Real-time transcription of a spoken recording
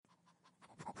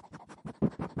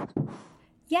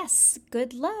Yes,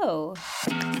 good low.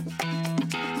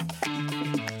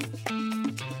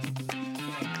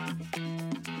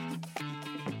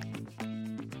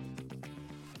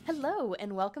 Hello,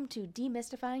 and welcome to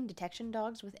Demystifying Detection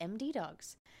Dogs with MD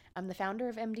Dogs. I'm the founder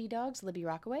of MD Dogs, Libby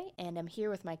Rockaway, and I'm here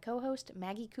with my co-host,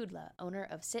 Maggie Kudla, owner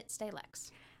of Sit, Stay,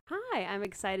 Lex. Hi, I'm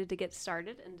excited to get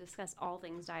started and discuss all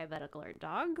things diabetic alert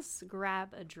dogs. Grab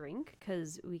a drink,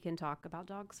 because we can talk about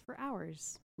dogs for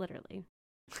hours, literally.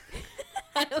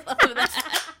 I love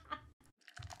that.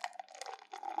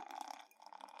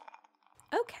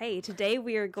 Okay, today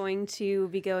we are going to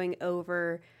be going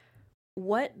over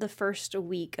what the first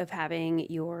week of having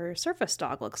your surface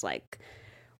dog looks like.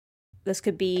 This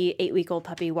could be 8-week-old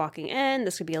puppy walking in.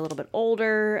 This could be a little bit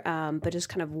older, but just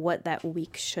kind of what that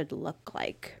week should look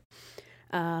like.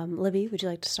 Libby, would you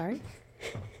like to start?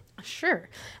 Sure.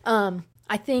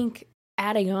 I think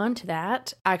adding on to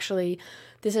that, actually,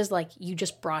 this is like you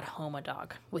just brought home a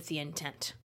dog with the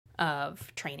intent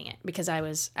of training it. Because I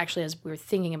was actually, as we were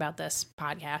thinking about this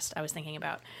podcast, I was thinking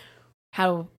about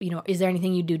how, is there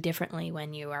anything you do differently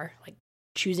when you are like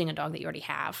choosing a dog that you already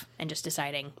have and just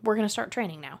deciding we're going to start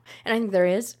training now? And I think there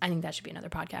is. I think that should be another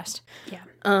podcast.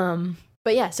 Yeah.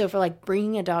 But yeah, so for like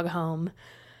bringing a dog home,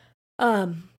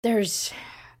 it's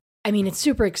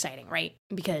super exciting, right?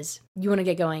 Because you want to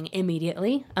get going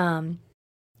immediately.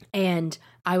 And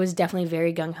I was definitely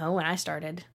very gung-ho when I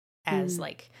started as a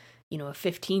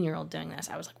 15-year-old doing this.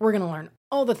 I was like, we're going to learn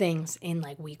all the things in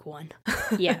like week 1.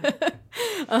 Yeah.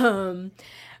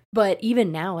 But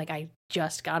even now, like I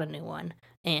just got a new one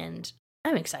and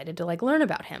I'm excited to like learn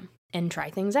about him and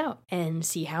try things out and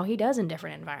see how he does in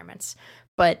different environments.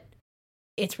 But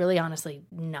it's really honestly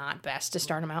not best to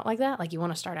start him out like that. Like you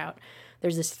want to start out,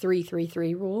 there's this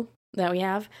 3-3-3 rule that we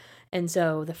have. And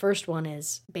so the first one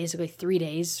is basically 3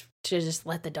 days to just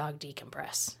let the dog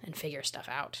decompress and figure stuff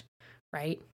out,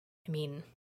 right? I mean,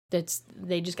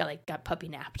 they just got puppy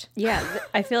napped. Yeah,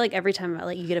 I feel like every time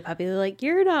you get a puppy, they're like,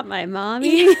 "You're not my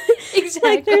mommy." Yeah, exactly.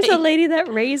 Like there's a lady that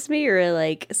raised me or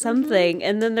like something,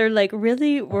 and then they're like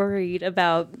really worried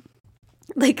about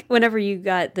like whenever you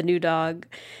got the new dog,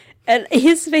 and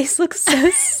his face looks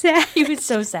so sad. He was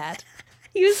so sad.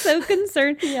 He was so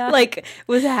concerned. Yeah. Like,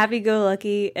 was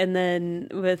happy-go-lucky, and then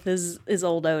with his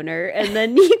old owner, and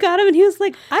then you got him, and he was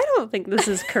like, I don't think this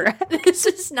is correct. This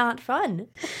is not fun.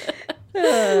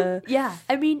 Yeah.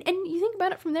 I mean, and you think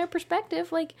about it from their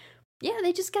perspective, like, yeah,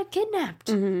 they just got kidnapped.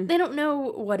 Mm-hmm. They don't know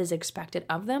what is expected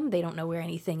of them. They don't know where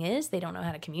anything is. They don't know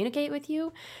how to communicate with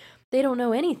you. They don't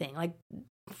know anything. Like,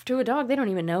 to a dog, they don't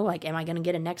even know, like, am I going to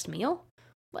get a next meal?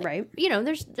 Like, right.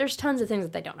 There's tons of things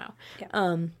that they don't know.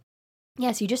 Yeah.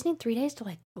 Yes, you just need 3 days to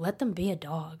like let them be a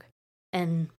dog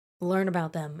and learn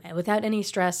about them without any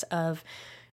stress of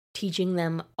teaching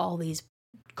them all these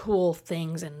cool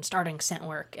things and starting scent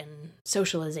work and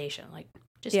socialization. Like,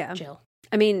 just chill.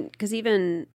 I mean, because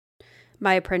even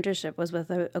my apprenticeship was with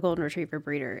a golden retriever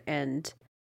breeder, and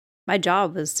my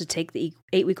job was to take the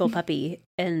 8-week-old puppy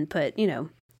and put,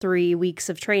 3 weeks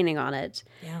of training on it.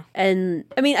 Yeah. And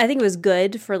I mean, I think it was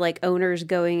good for like owners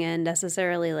going in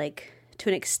necessarily like to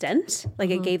an extent,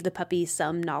 like it gave the puppy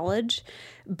some knowledge,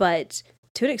 but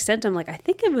to an extent, I'm like, I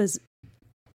think it was,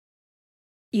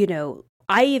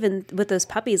 I even with those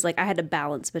puppies, like I had to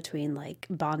balance between like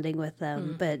bonding with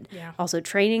them, but also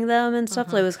training them and stuff.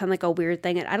 So it was kind of like a weird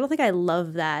thing. And I don't think I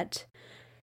love that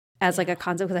as like a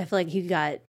concept, because I feel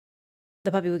like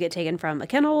the puppy would get taken from a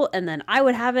kennel, and then I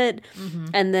would have it,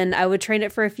 and then I would train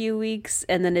it for a few weeks,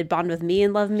 and then it'd bond with me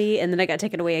and love me, and then I got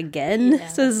taken away again. Yeah,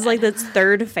 so this is like this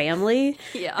third family.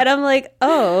 Yeah. And I'm like,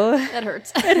 oh. That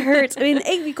hurts. It hurts. I mean,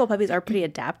 8-week-old puppies are pretty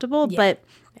adaptable, but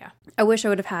I wish I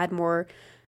would have had more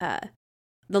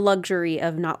the luxury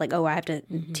of not like, oh, I have to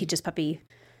teach this puppy,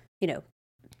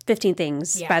 15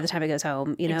 things by the time it goes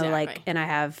home, like, and I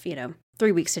have,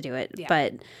 3 weeks to do it. Yeah.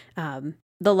 But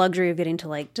the luxury of getting to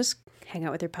like just hang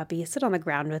out with your puppy, sit on the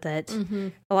ground with it.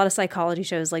 A lot of psychology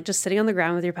shows like just sitting on the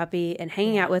ground with your puppy and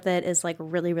hanging out with it is like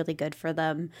really, really good for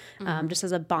them, just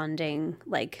as a bonding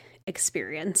like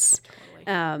experience.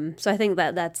 Totally. So I think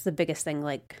that's the biggest thing,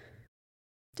 like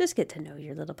just get to know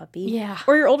your little puppy. Yeah.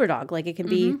 Or your older dog. Like it can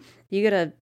be, you get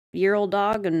a year-old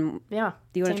dog and do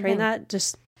you want to train that?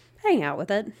 Just hang out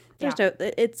with it.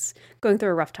 It's going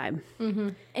through a rough time.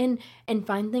 And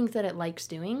find things that it likes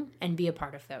doing and be a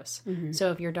part of those.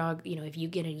 So if your dog, if you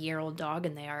get a year-old dog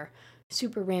and they are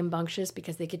super rambunctious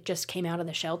because they just came out of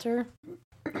the shelter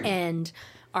and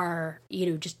are,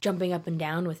 just jumping up and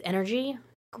down with energy,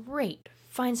 great.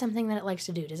 Find something that it likes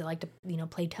to do. Does it like to,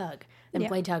 play tug? Then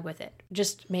play tug with it.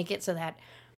 Just make it so that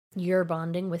you're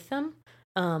bonding with them,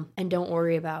 and don't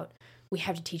worry about we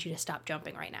have to teach you to stop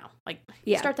jumping right now. Like,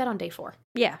 Yeah. start that on day 4.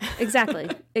 Yeah, exactly.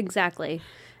 Exactly.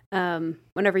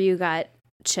 Whenever you got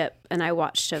Chip and I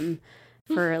watched him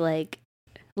for like,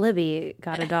 Libby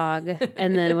got a dog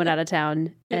and then went out of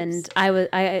town, and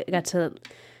I got to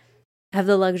have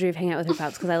the luxury of hanging out with her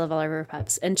pups because I love all of her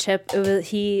pups. And Chip,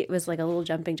 he was like a little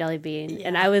jumping jelly bean,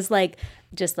 and I was like,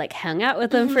 just like hung out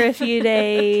with him for a few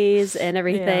days and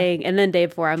everything. And then day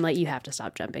 4, I'm like, you have to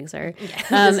stop jumping, sir.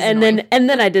 And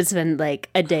then I did spend like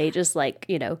a day just like,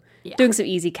 you know, doing some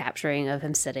easy capturing of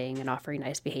him sitting and offering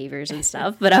nice behaviors and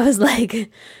stuff. But I was like,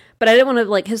 but I didn't want to,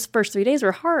 like, his first 3 days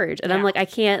were hard, and I'm like, I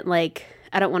can't, like,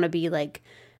 I don't want to be like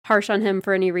harsh on him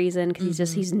for any reason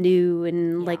because he's new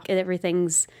and like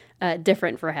everything's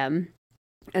different for him.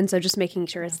 And so just making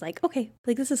sure it's like, okay,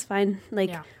 like this is fine.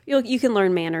 Like you can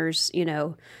learn manners, you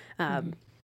know. I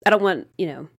don't want, you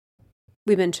know,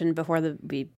 we mentioned before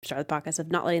we started the podcast of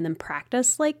not letting them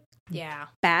practice like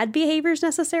bad behaviors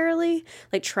necessarily,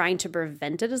 like trying to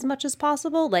prevent it as much as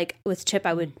possible. Like with Chip,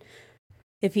 I would,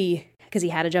 because he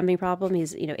had a jumping problem.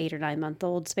 He's, you know, 8 or 9 month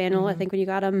old spaniel, I think, when you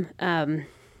got him.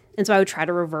 And so I would try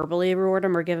to verbally reward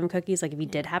him or give him cookies, like if he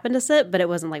did happen to sit, but it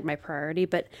wasn't like my priority.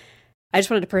 But I just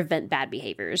wanted to prevent bad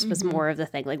behaviors was more of the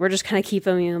thing. Like, we're just kind of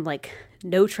keeping him like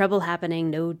no trouble happening,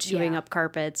 no chewing up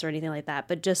carpets or anything like that.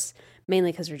 But just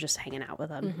mainly because we're just hanging out with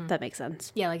him. If that makes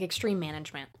sense. Yeah, like extreme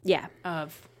management. Yeah.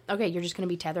 Of, okay, you're just going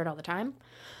to be tethered all the time.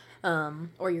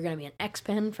 Or you're going to be an X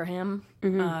pen for him,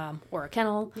 or a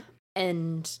kennel.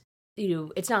 And, you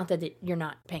know, it's not that you're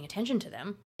not paying attention to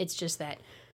them. It's just that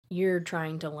you're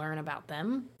trying to learn about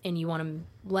them and you want to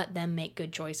let them make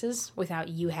good choices without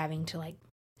you having to, like,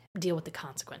 deal with the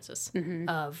consequences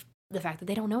of the fact that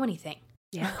they don't know anything.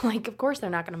 Yeah. Like, of course they're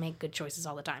not going to make good choices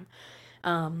all the time.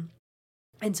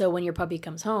 And so when your puppy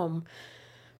comes home,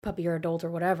 puppy or adult or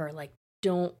whatever, like,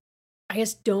 don't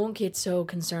get so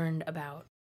concerned about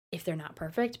if they're not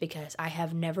perfect, because I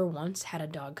have never once had a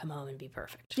dog come home and be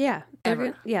perfect. Yeah. They're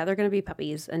going to be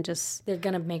puppies and just... They're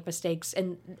going to make mistakes.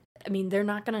 And, I mean, they're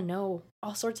not going to know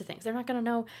all sorts of things. They're not going to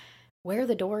know where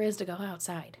the door is to go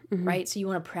outside, right? So you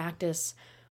want to practice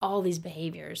all these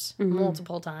behaviors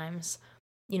multiple times,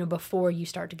 you know, before you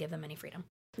start to give them any freedom.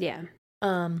 Yeah.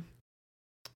 I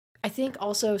think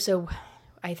also, so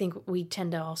I think we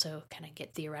tend to also kind of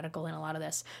get theoretical in a lot of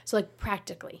this. So, like,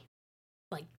 practically,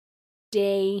 like,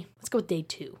 let's go with day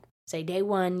 2. Say day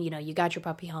 1, you know, you got your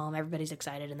puppy home, everybody's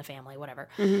excited in the family, whatever.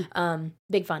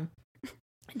 Big fun.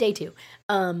 Day 2,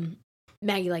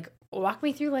 Maggie, like, walk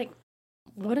me through, like,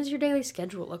 what does your daily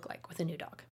schedule look like with a new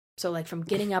dog? So, like, from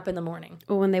getting up in the morning.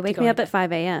 Well, when they wake me up at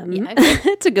 5 a.m.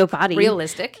 to go potty.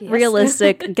 Realistic. Yes.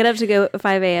 Realistic. Get up to go at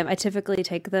 5 a.m. I typically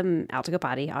take them out to go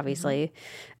potty, obviously.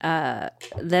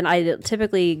 Then I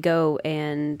typically go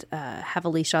and have a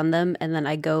leash on them, and then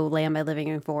I go lay on my living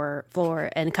room floor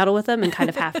and cuddle with them and kind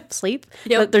of half sleep.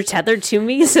 But they're tethered to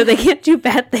me, so they can't do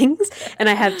bad things. And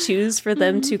I have chews for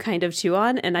them to kind of chew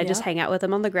on, and I just hang out with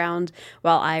them on the ground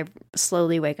while I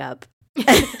slowly wake up.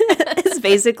 It's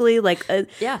basically like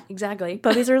exactly.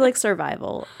 Puppies are like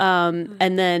survival.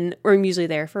 And then we're usually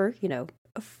there for, you know,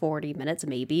 40 minutes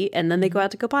maybe, and then they go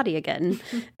out to go potty again.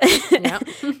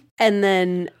 And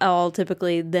then I'll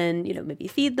typically then, you know, maybe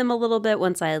feed them a little bit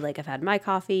once I like have had my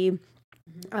coffee.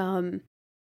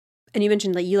 And you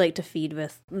mentioned that you like to feed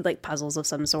with like puzzles of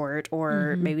some sort,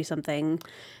 or maybe something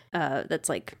that's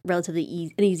like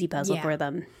relatively an easy puzzle for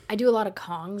them. I do a lot of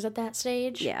Kongs at that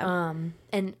stage. Yeah.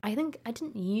 And I think I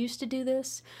didn't used to do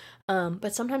this,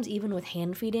 but sometimes even with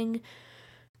hand feeding,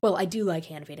 well, I do like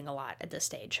hand feeding a lot at this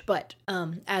stage. But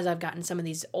as I've gotten some of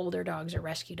these older dogs or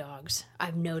rescue dogs,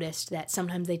 I've noticed that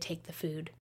sometimes they take the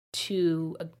food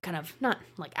to a kind of, not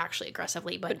like actually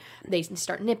aggressively, but they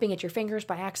start nipping at your fingers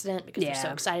by accident because they're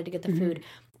so excited to get the food.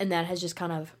 And that has just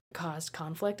kind of caused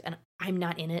conflict. And I'm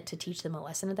not in it to teach them a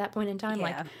lesson at that point in time.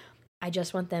 Like, I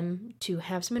just want them to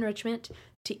have some enrichment,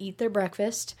 to eat their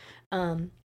breakfast,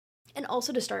 and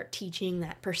also to start teaching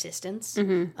that persistence.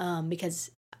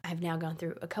 Because I've now gone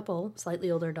through a couple slightly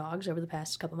older dogs over the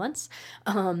past couple months,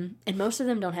 and most of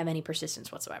them don't have any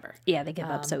persistence whatsoever. Yeah, they give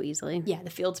up so easily. Yeah, the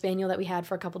field spaniel that we had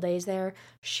for a couple days there,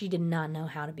 she did not know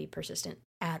how to be persistent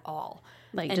at all.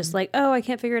 Like, just like, oh, I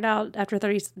can't figure it out after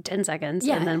 10 seconds,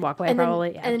 and then walk away and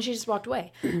probably. And then she just walked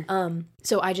away.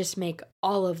 So I just make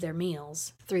all of their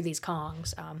meals through these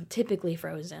Kongs, typically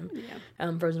frozen,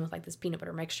 frozen with like this peanut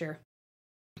butter mixture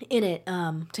in it,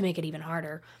 to make it even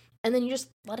harder. And then you just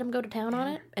let them go to town on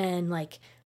it. And, like,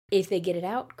 if they get it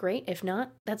out, great. If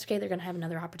not, that's okay. They're going to have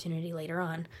another opportunity later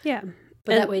on. Yeah.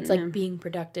 But that way it's, like, being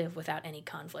productive without any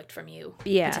conflict from you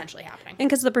potentially happening. And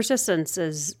because the persistence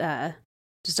is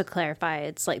just to clarify,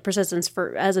 it's like persistence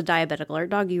as a diabetic alert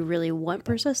dog, you really want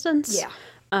persistence.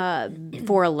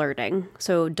 For alerting.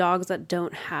 So dogs that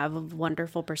don't have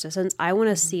wonderful persistence, I want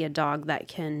to see a dog that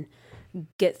can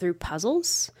get through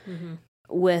puzzles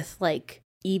with like,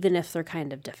 even if they're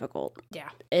kind of difficult.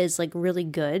 Is like really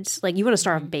good. Like you want to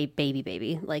start off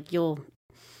baby. Like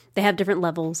they have different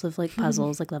levels of like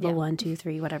puzzles, like level 1, 2,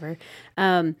 3, whatever.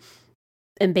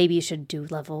 And babies should do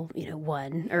level,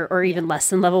 1 or even less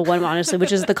than level 1, honestly,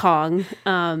 which is the Kong.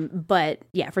 But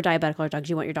yeah, for diabetic alert dogs,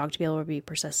 you want your dog to be able to be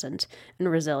persistent and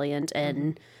resilient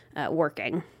and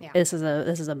working. This is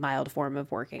a mild form of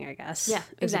working, I guess. Yeah,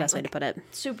 exactly. Is the best way to put it.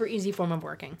 Super easy form of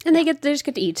working. And they just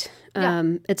get to eat.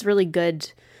 It's really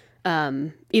good.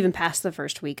 Even past the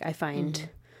first week, I find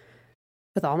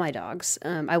with all my dogs,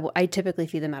 I typically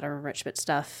feed them out of enrichment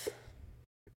stuff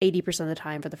 80% of the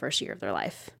time for the first year of their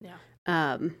life.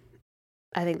 I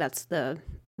think that's the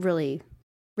really,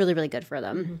 really, really good for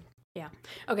them. Yeah.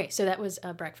 Okay, so that was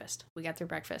breakfast. We got through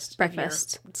breakfast.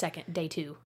 Second, day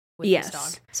 2 with this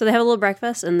dog. So they have a little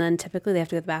breakfast, and then typically they have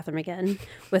to go to the bathroom again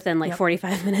within like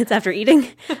 45 minutes after eating.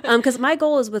 Because my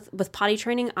goal is with potty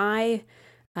training, I've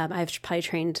potty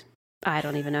trained, I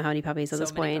don't even know how many puppies at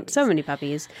this point. So many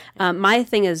puppies. My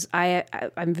thing is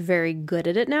I'm very good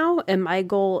at it now, and my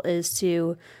goal is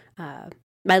to...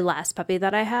 my last puppy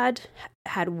that I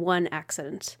had one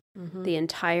accident the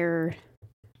entire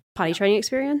potty training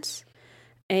experience.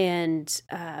 And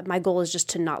my goal is just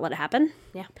to not let it happen.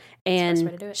 Yeah.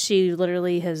 And she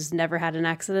literally has never had an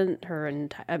accident.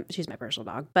 She's my personal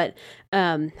dog, but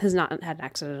has not had an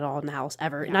accident at all in the house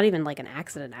ever. Yeah. Not even like an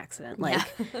accident. Like,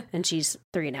 and she's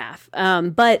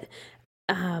 3.5. But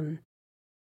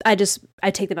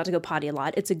I take them out to go potty a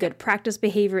lot. It's a good practice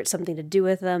behavior. It's something to do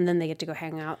with them. Then they get to go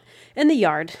hang out in the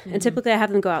yard. And typically I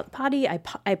have them go out potty. I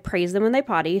praise them when they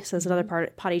potty. So that's another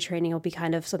part. Potty training will be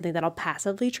kind of something that I'll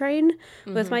passively train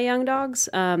with my young dogs.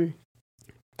 I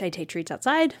take treats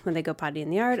outside when they go potty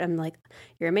in the yard. I'm like,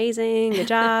 you're amazing. Good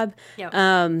job.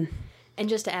 And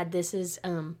just to add, this is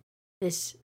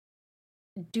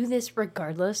do this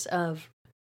regardless of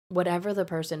whatever the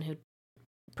person who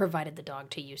provided the dog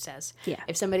to you says.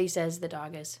 If somebody says the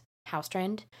dog is house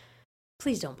trained,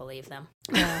 please don't believe them.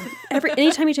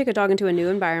 Anytime you take a dog into a new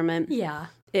environment,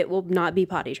 it will not be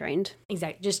potty trained.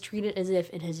 Exactly. Just treat it as if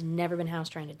it has never been house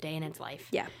trained a day in its life.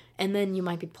 And then you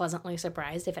might be pleasantly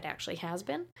surprised if it actually has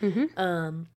been.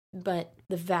 But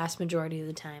the vast majority of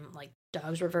the time, like,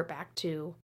 dogs revert back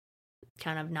to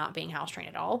kind of not being house trained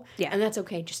at all. And that's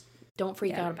okay. Just don't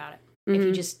freak out about it. If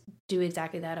you just do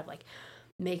exactly that of like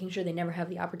making sure they never have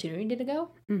the opportunity to go,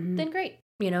 then great.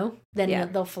 Then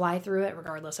they'll fly through it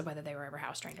regardless of whether they were ever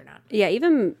house trained or not. Yeah,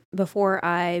 even before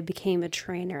I became a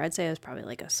trainer, I'd say I was probably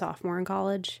like a sophomore in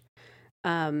college.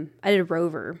 I did a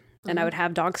rover, and I would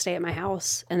have dogs stay at my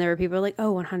house, and there were people like,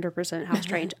 oh, 100% house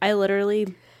trained. I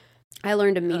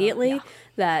learned immediately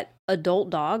that adult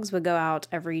dogs would go out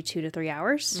every 2 to 3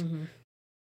 hours,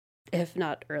 if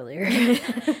not earlier.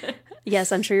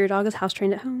 Yes, I'm sure your dog is house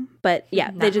trained at home, but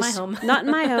yeah, not in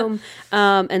my home.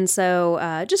 And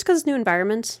so just because it's new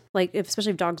environment, like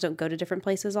especially if dogs don't go to different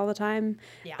places all the time,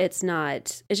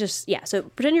 so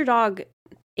pretend your dog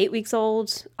 8 weeks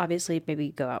old, obviously maybe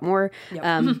go out more.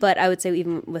 But I would say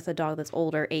even with a dog that's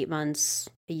older, 8 months,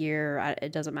 a year,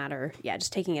 it doesn't matter. Yeah,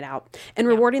 just taking it out and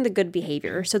rewarding the good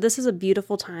behavior. So this is a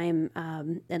beautiful time.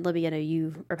 And Libby, I know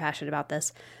you are passionate about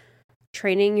this.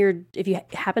 Training if you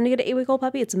happen to get an 8-week-old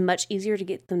puppy, it's much easier to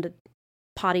get them to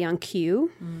potty on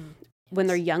cue when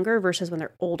they're younger versus when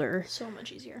they're older. So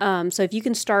much easier. So if you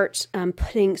can start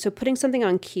putting something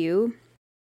on cue,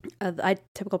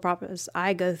 typical process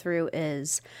I go through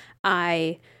is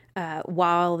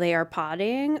while they are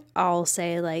pottying, I'll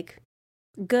say like,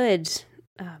 good.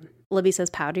 Libby says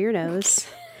powder your nose.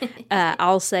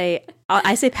 I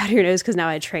say powder your nose because now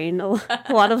I train a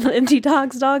lot of empty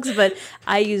dogs, but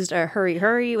I used a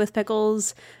hurry with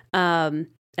Pickles. And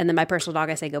then my personal dog,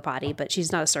 I say go potty, but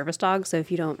she's not a service dog. So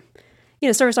if you don't,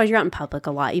 service dogs, you're out in public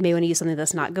a lot. You may want to use something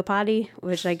that's not go potty,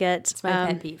 which I get. It's my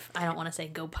pet peeve. I don't want to say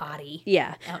go potty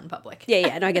out in public. No,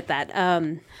 I get that.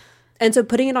 And so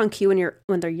putting it on cue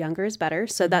when they're younger is better.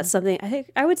 So that's something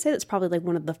I would say that's probably like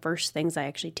one of the first things I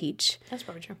actually teach. That's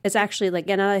probably true. It's actually like,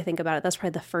 now that I think about it, that's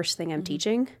probably the first thing I'm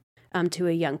teaching to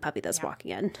a young puppy that's walking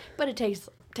in. But it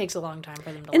takes a long time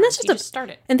for them to learn. That's just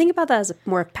start it. And think about that as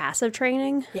more passive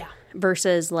training.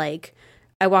 Versus like,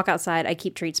 I walk outside, I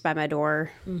keep treats by my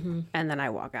door, and then I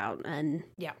walk out and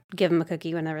give them a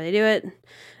cookie whenever they do it.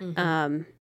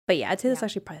 But yeah, I'd say that's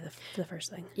actually probably the first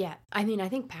thing. Yeah. I mean, I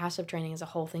think passive training is a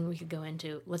whole thing we could go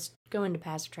into. Let's go into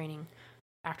passive training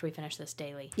after we finish this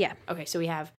daily. Yeah. Okay, so we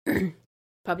have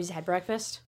puppy's had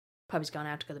breakfast, puppy's gone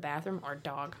out to go to the bathroom, or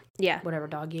dog. Yeah. Whatever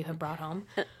dog you have brought home.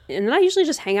 And then I usually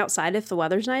just hang outside if the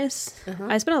weather's nice. Uh-huh.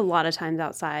 I spend a lot of times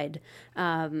outside,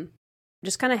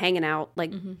 just kind of hanging out,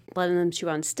 like letting them chew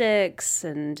on sticks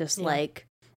and just like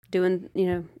doing, I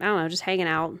don't know, just hanging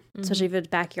out, especially if it's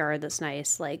backyard that's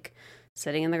nice, like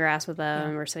sitting in the grass with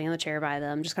them or sitting on the chair by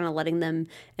them, just kind of letting them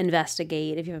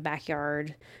investigate if you have a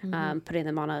backyard, putting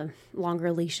them on a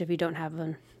longer leash if you don't have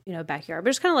a, backyard, but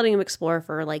just kind of letting them explore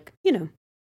for like,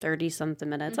 30-something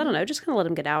minutes. I don't know, just kind of let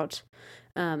them get out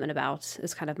and about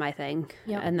is kind of my thing.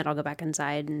 Yep. And then I'll go back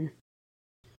inside and...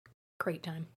 Crate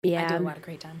time. Yeah. I do a lot of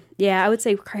crate time. Yeah, I would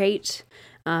say crate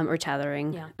or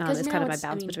tethering. Yeah. It's kind of my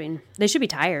balance between... They should be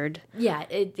tired. Yeah,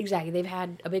 exactly. They've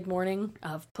had a big morning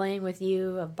of playing with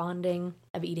you, of bonding,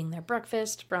 of eating their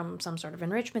breakfast from some sort of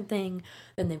enrichment thing.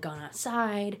 Then they've gone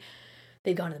outside.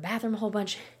 They've gone to the bathroom a whole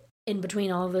bunch in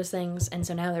between all of those things. And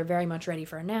so now they're very much ready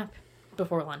for a nap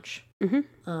before lunch.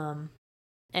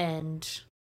 And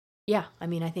yeah, I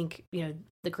mean, I think,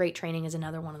 the crate training is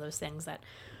another one of those things that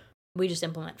we just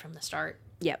implement from the start.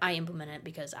 Yep. I implement it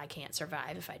because I can't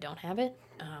survive if I don't have it.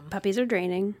 Puppies are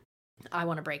draining. I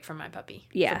want to break from my puppy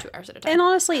for 2 hours at a time. And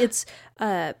honestly, it's,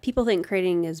 people think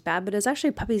crating is bad, but it's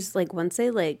actually puppies, like, once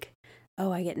they, like,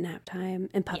 oh, I get nap time.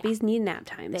 And puppies need nap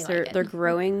time. They're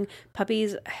growing.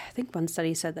 Puppies, I think one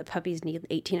study said that puppies need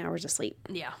 18 hours of sleep.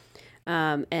 Yeah.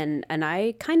 And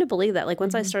I kind of believe that. Like,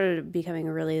 once I started becoming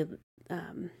really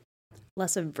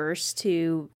less averse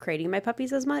to crating my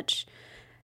puppies as much,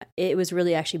 it was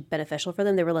really actually beneficial for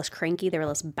them. They were less cranky. They were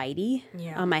less bitey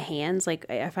on my hands. Like,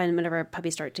 I find whenever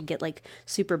puppies start to get, like,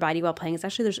 super bitey while playing, it's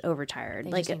actually they're just overtired.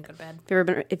 They like, just go to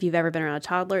bed. If you've ever been around a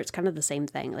toddler, it's kind of the same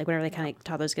thing. Like, whenever they kind of,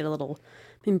 toddlers get a little,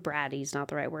 bratty's not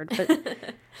the right word, but,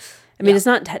 I mean, it's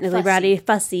not technically bratty,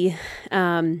 fussy.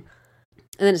 And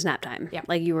then it's nap time. Yeah.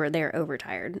 Like, they're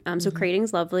overtired. So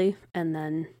crating's lovely. And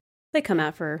then they come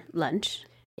out for lunch.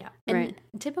 Yeah. And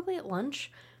typically at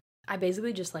lunch, I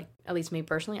basically just, like, at least me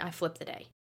personally, I flip the day.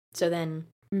 So then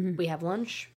we have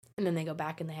lunch, and then they go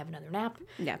back and they have another nap.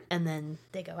 Yeah. And then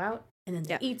they go out, and then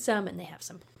they eat some, and they have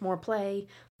some more play,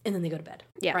 and then they go to bed.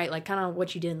 Yeah. Right? Like, kind of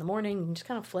what you did in the morning, you just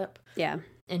kind of flip. Yeah.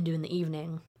 And do in the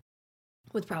evening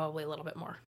with probably a little bit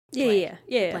more play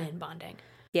and bonding.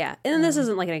 Yeah. And then this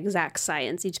isn't, like, an exact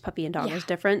science. Each puppy and dog is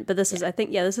different. But this is, I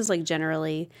think, this is, like,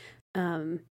 generally...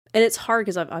 and it's hard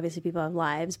because obviously people have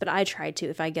lives, but I try to,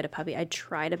 if I get a puppy, I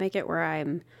try to make it where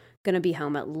I'm going to be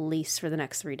home at least for the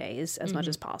next 3 days as much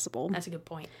as possible. That's a good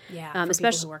point. Yeah. For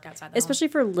especially people who work outside the especially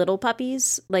for little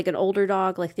puppies, like an older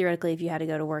dog, like theoretically, if you had to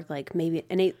go to work, like maybe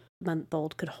an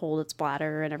 8-month-old could hold its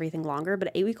bladder and everything longer, but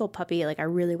an 8-week-old puppy, like I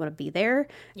really want to be there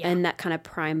and that kind of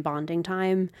prime bonding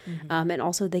time. And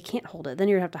also they can't hold it. Then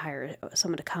you'd have to hire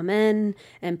someone to come in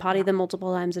and potty them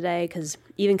multiple times a day, because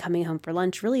even coming home for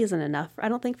lunch really isn't enough, I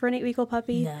don't think, for an 8-week-old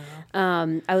puppy.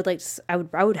 No.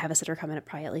 I would have a sitter come in at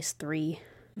probably at least 3.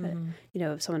 But,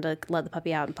 someone to let the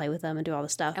puppy out and play with them and do all the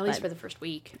stuff. At least for the first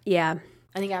week. Yeah.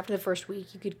 I think after the first week,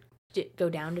 you could go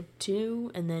down to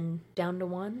 2 and then down to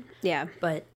 1. Yeah.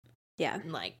 But, yeah,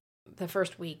 like, the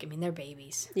first week, I mean, they're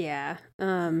babies. Yeah.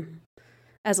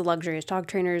 As a luxurious dog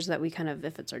trainers that we kind of,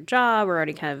 if it's our job, we're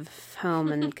already kind of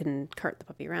home and can cart the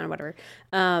puppy around or whatever.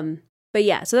 But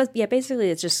yeah, so that's,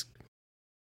 basically it's just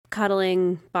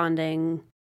cuddling, bonding,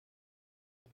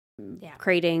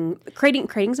 crating.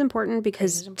 Crating's important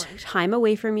because time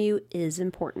away from you is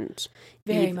important.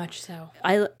 Very much so.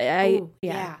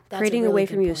 Crating away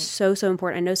from you is so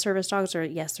important. I know service dogs are,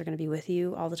 they're going to be with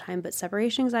you all the time, but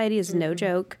separation anxiety is no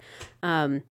joke.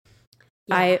 I've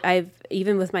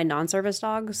even with my non-service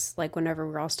dogs, like whenever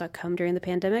we're all stuck home during the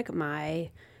pandemic, my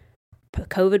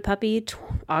COVID puppy,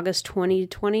 August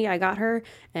 2020, I got her,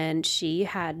 and she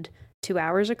had 2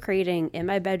 hours of crating in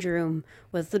my bedroom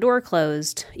with the door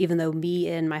closed, even though me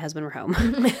and my husband were home.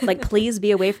 Like, please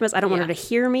be away from us. I don't want her to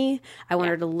hear me. I want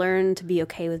her to learn to be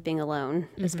okay with being alone.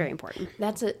 It's very important.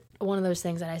 That's one of those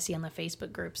things that I see on the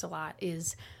Facebook groups a lot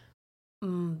is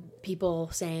people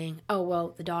saying, oh,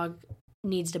 well, the dog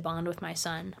needs to bond with my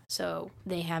son, so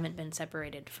they haven't been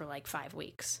separated for like 5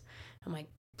 weeks. I'm like,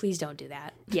 please don't do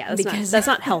that. Yeah, that's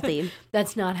not healthy.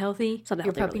 That's not healthy. It's not a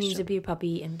Your healthy puppy needs to be a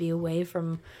puppy and be away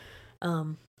from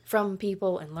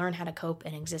people and learn how to cope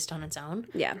and exist on its own.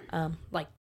 Yeah. Like,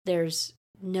 there's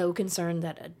no concern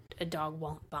that a dog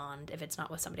won't bond if it's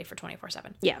not with somebody for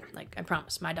 24/7. Yeah. Like, I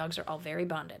promise, my dogs are all very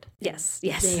bonded. Yes.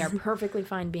 They are perfectly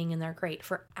fine being in their crate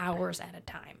for hours at a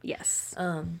time. Yes.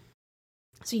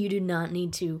 So you do not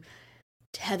need to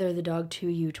tether the dog to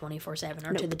you 24/7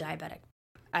 or to the diabetic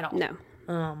at all. No.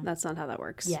 That's not how that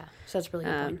works. Yeah. So that's really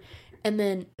good point. And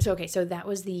then, so that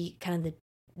was the kind of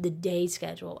the day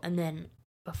schedule. And then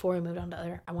before we moved on to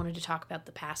other, I wanted to talk about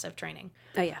the passive training.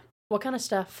 Oh, yeah. What kind of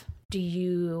stuff do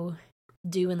you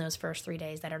do in those first 3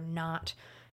 days that are not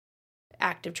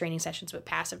active training sessions, but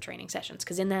passive training sessions?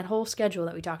 Because in that whole schedule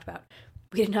that we talked about,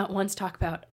 we did not once talk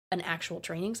about an actual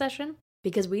training session,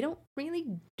 because we don't really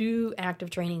do active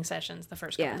training sessions the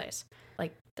first couple days.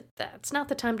 Like, that's not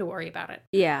the time to worry about it.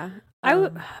 Yeah.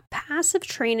 Passive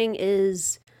training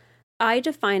is, I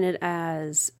define it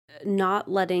as not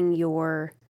letting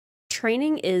your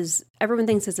training is, everyone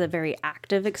thinks it's a very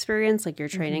active experience. Like, you're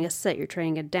training a sit, you're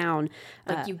training it down.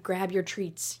 Like, you grab your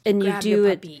treats, and you do your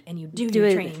puppy, and you do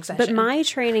your training session. But my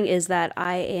training is that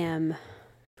I am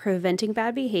preventing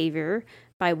bad behavior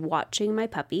by watching my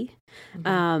puppy.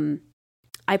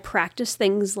 I practice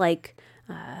things like,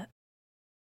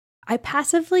 I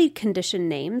passively condition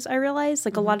names, I realize.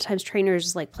 Like, a lot of times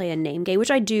trainers like play a name game,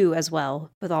 which I do as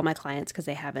well with all my clients because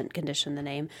they haven't conditioned the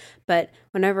name. But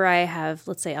whenever I have,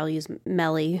 let's say I'll use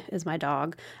Melly as my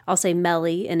dog, I'll say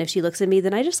Melly, and if she looks at me,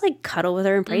 then I just like cuddle with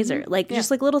her and praise her. Like,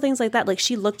 just like little things like that. Like,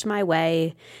 she looked my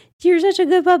way. You're such a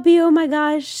good puppy, oh my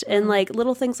gosh. And like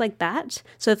little things like that.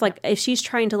 So if she's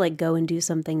trying to like go and do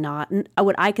something not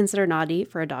what I consider naughty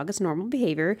for a dog, is normal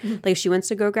behavior. Like, if she wants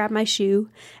to go grab my shoe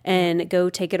and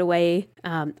go take it away,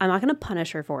 I'm not going to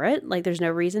punish her for it. Like, there's no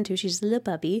reason to. She's a little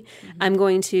puppy. I'm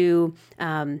going to,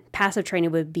 passive training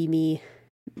would be me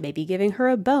maybe giving her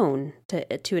a bone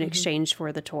to an exchange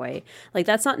for the toy. Like,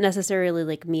 that's not necessarily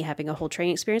like me having a whole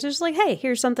training experience. It's just like, hey,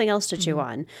 here's something else to chew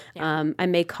on. I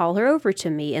may call her over to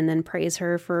me and then praise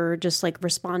her for just like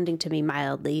responding to me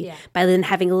mildly by then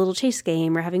having a little chase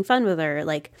game or having fun with her.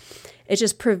 Like, it's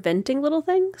just preventing little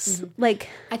things. Like,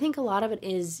 I think a lot of it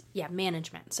is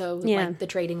management. So like the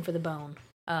trading for the bone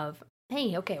of,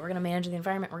 hey, okay, we're going to manage the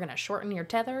environment. We're going to shorten your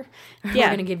tether. We're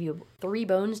going to give you 3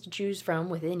 bones to choose from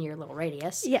within your little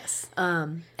radius. Yes.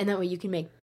 And that way you can make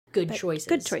good choices.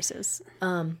 Good choices.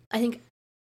 I think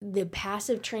the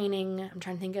passive training, I'm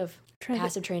trying to think of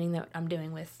passive training that I'm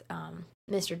doing with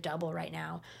Mr. Double right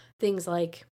now. Things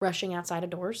like rushing outside of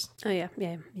doors. Oh, yeah.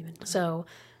 Yeah. So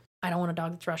I don't want a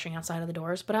dog that's rushing outside of the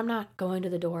doors, but I'm not going to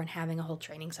the door and having a whole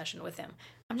training session with him.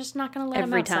 I'm just not going to let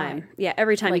him outside. Every time. Yeah,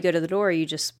 every time you go to the door, you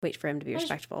just wait for him to be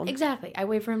respectful. Exactly. I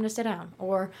wait for him to sit down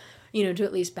or, to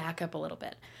at least back up a little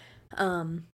bit.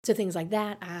 So things like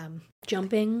that.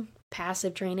 Jumping,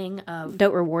 passive training of...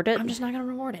 Don't reward it. I'm just not going to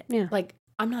reward it. Yeah. Like,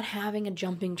 I'm not having a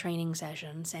jumping training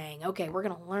session saying, okay, we're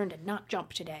going to learn to not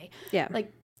jump today. Yeah.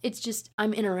 Like, it's just,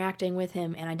 I'm interacting with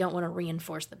him and I don't want to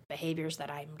reinforce the behaviors that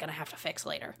I'm going to have to fix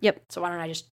later. Yep. So why don't I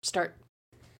just start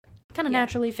kind of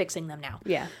naturally fixing them now?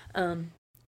 Yeah.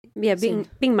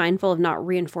 Being mindful of not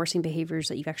reinforcing behaviors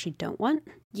that you actually don't want.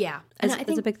 Yeah. And I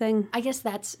think a big thing. I guess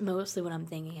that's mostly what I'm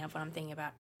thinking of when I'm thinking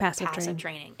about passive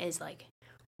training is like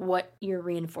what you're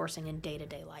reinforcing in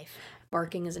day-to-day life.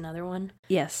 Barking is another one.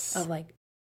 Yes. Of like,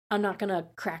 I'm not going to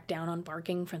crack down on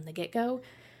barking from the get-go.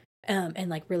 And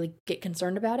like really get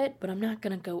concerned about it, but I'm not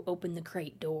going to go open the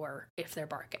crate door if they're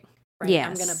barking, right? Yes.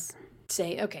 I'm going to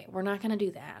say, okay, we're not going to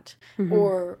do that.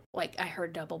 Or like I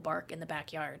heard Double bark in the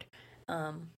backyard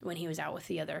when he was out with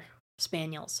the other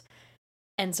spaniels.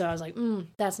 And so I was like,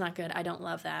 that's not good. I don't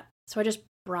love that. So I just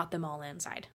brought them all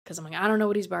inside because I'm like, I don't know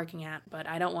what he's barking at, but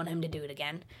I don't want him to do it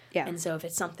again. Yeah. And so if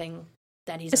it's something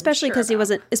that he's especially because he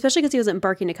wasn't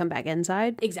barking to come back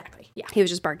inside. Exactly. Yeah. He was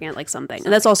just barking at like something.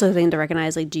 And that's also the thing to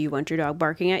recognize. Like, do you want your dog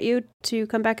barking at you to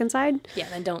come back inside? Yeah.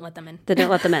 Then don't let them in. Then don't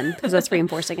let them in because that's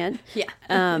reinforcing it. Yeah.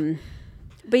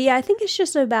 But yeah, I think it's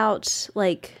just about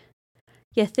like,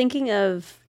 thinking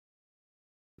of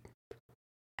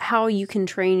how you can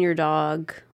train your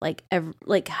dog. I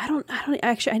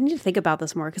need to think about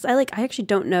this more because I actually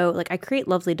don't know. Like, I create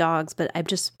lovely dogs, but I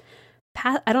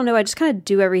don't know. I just kind of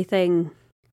do everything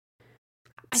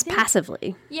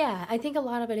passively. Yeah, I think a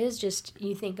lot of it is just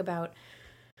you think about,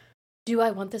 do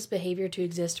I want this behavior to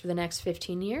exist for the next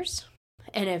 15 years?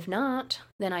 And if not,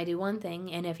 then I do one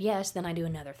thing. And if yes, then I do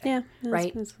another thing. Yeah.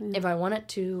 Right? If I want it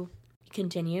to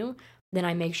continue, then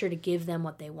I make sure to give them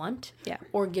what they want. Yeah.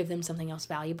 Or give them something else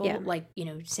valuable. Yeah. Like,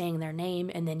 saying their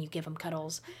name and then you give them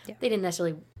cuddles. Yeah. They didn't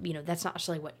necessarily, that's not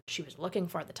necessarily what she was looking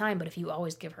for at the time. But if you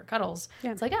always give her cuddles,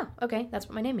 it's like, oh, okay, that's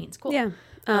what my name means. Cool. Yeah.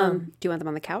 Do you want them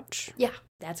on the couch? Yeah,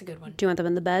 that's a good one. Do you want them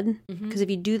in the bed? Because if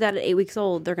you do that at 8 weeks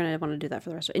old, they're going to want to do that for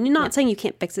the rest of it. And you're not saying you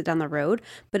can't fix it down the road,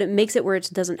 but it makes it where it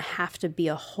doesn't have to be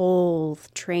a whole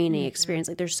training experience.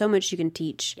 Like, there's so much you can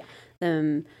teach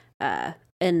them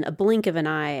in a blink of an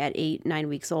eye at 8-9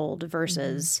 weeks old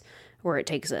versus where it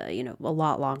takes a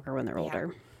lot longer when they're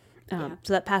older.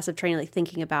 So that passive training, like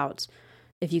thinking about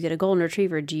if you get a golden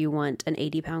retriever, do you want an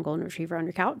 80-pound golden retriever on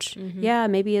your couch? Mm-hmm. Yeah,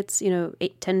 maybe it's,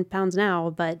 10 pounds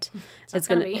now, but it's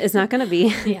not going to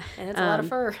be. Yeah, and it's a lot of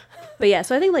fur. But yeah,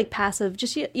 so I think like passive,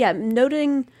 just,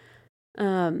 noting,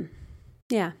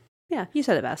 yeah, you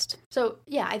said it best. So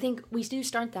yeah, I think we do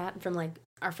start that from like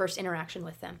our first interaction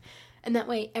with them. And that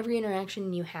way, every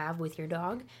interaction you have with your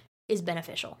dog is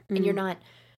beneficial. Mm-hmm. And you're not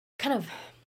kind of,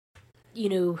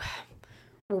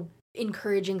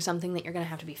 encouraging something that you're going to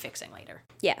have to be fixing later.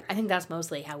 Yeah. I think that's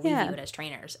mostly how we view it as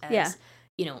trainers. As,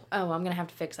 I'm going to have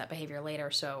to fix that behavior later,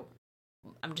 so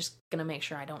I'm just going to make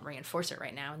sure I don't reinforce it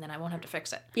right now, and then I won't have to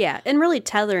fix it. Yeah, and really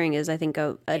tethering is, I think,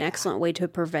 an excellent way to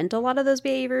prevent a lot of those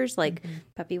behaviors, like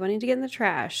puppy wanting to get in the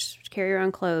trash, carry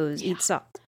around clothes, eat salt.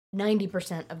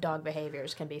 90% of dog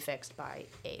behaviors can be fixed by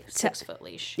a 6-foot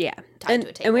leash. Yeah, tied to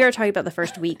a table. And we are talking about the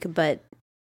first week, but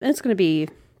it's going to be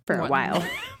for a while.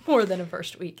 More than a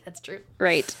first week, that's true.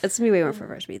 Right, it's going to be way more for a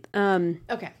first week.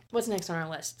 Okay, what's next on our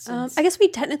list? I guess we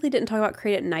technically didn't talk about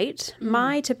crate at night.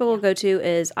 My typical go-to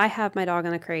is I have my dog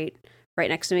on the crate right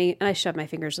next to me, and I shove my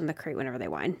fingers in the crate whenever they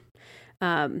whine.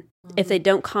 If they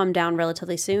don't calm down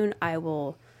relatively soon, I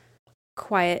will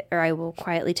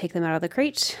quietly take them out of the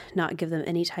crate, not give them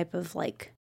any type of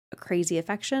like a crazy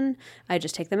affection. I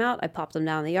just take them out, I plop them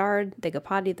down in the yard, they go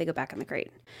potty, they go back in the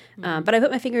crate. But I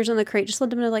put my fingers in the crate, just let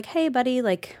them know like, hey buddy,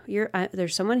 like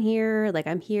there's someone here, like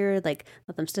I'm here, like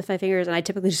let them stiff my fingers, and I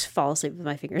typically just fall asleep with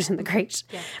my fingers in the crate.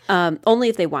 Yeah. Only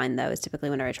if they whine though is typically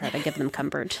whenever I try to give them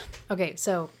comfort. Okay,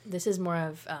 so this is more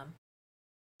of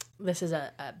this is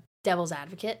a devil's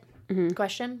advocate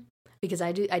question, because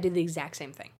I did the exact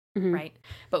same thing. Right?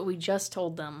 But we just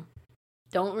told them,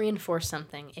 don't reinforce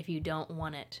something if you don't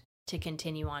want it to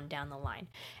continue on down the line.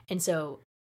 And so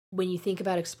when you think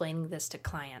about explaining this to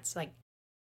clients, like,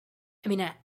 I mean,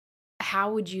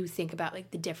 how would you think about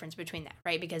like the difference between that,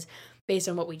 right? Because based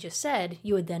on what we just said,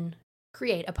 you would then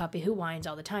create a puppy who whines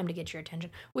all the time to get your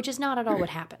attention, which is not at all what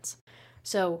happens.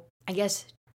 So I guess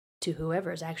to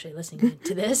whoever is actually listening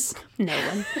to this, no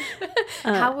one,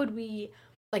 how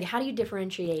do you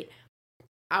differentiate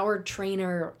our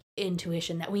trainer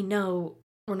intuition that we know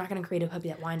we're not going to create a puppy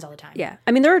that whines all the time? Yeah.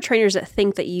 I mean, there are trainers that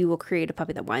think that you will create a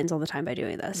puppy that whines all the time by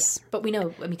doing this. Yeah. But we know,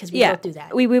 because we both do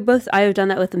that. We both, I have done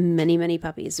that with many, many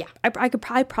puppies. Yeah. I could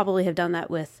probably have done that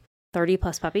with 30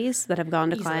 plus puppies that have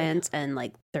gone to clients, and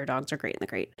like their dogs are great in the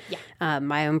crate. Yeah.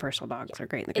 My own personal dogs are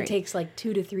great in the crate. It takes like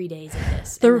 2 to 3 days of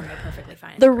this, and then they're perfectly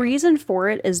fine. The reason for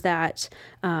it is that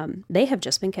they have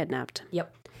just been kidnapped.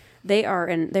 Yep. They are,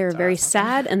 and they're very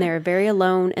sad, and they're very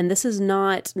alone. And this is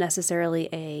not necessarily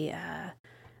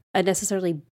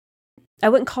I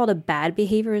wouldn't call it a bad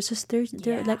behavior. It's just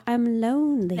they're like, I'm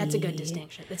lonely. That's a good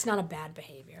distinction. It's not a bad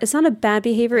behavior. It's not a bad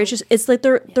behavior. It's just, it's like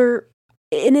they're,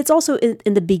 and it's also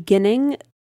in the beginning.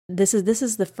 This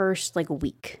is the first like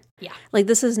week. Yeah. Like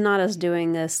this is not us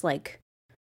doing this like,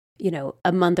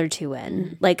 a month or two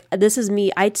in. Like this is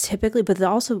me. I typically, but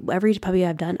also every puppy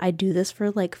I've done, I do this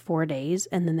for like 4 days,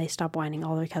 and then they stop whining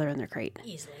all together in their crate.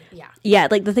 Easily, yeah. Yeah,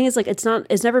 like the thing is, like it's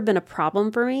never been a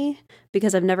problem for me,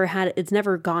 because it's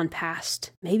never gone past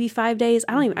maybe 5 days.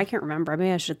 I can't remember.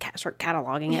 Maybe I should start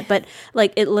cataloging it. But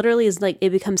like it literally is like,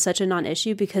 it becomes such a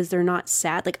non-issue because they're not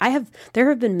sad. Like there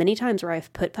have been many times where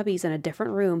I've put puppies in a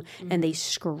different room and they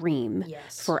scream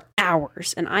for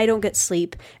hours, and I don't get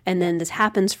sleep, and then this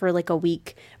happens for like a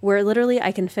week, where literally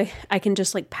I can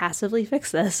just like passively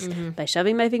fix this by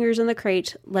shoving my fingers in the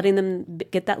crate, letting them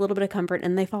get that little bit of comfort,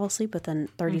 and they fall asleep within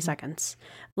 30 seconds.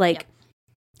 Like,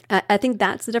 I think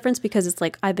that's the difference, because it's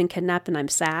like I've been kidnapped and I'm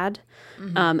sad,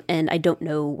 and I don't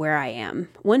know where I am.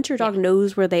 Once your dog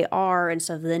knows where they are and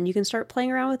stuff, then you can start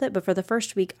playing around with it. But for the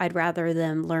first week, I'd rather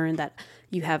them learn that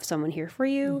you have someone here for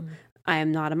you. I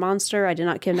am not a monster. I did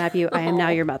not kidnap you. I am now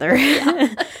your mother.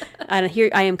 And here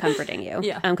I am comforting you.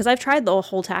 Yeah. Because I've tried the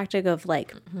whole tactic of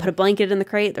like put a blanket in the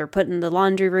crate, or put in the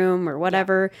laundry room or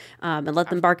whatever, and let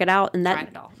them bark it out. And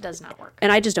that does not work.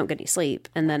 And I just don't get any sleep.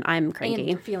 And then I'm cranky.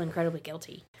 And feel incredibly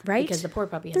guilty. Right? Because the poor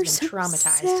puppy has been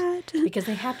traumatized. Sad. Because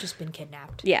they have just been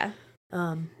kidnapped. Yeah.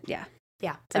 Yeah.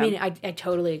 So. I mean, I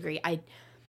totally agree.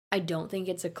 I don't think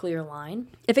it's a clear line.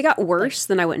 If it got worse,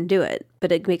 then I wouldn't do it.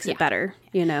 But it makes it better,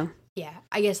 Yeah.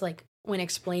 I guess like when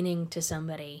explaining to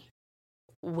somebody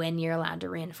when you're allowed to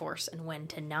reinforce and when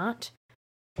to not,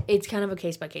 it's kind of a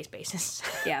case-by-case basis.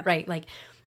 Yeah. Right? Like,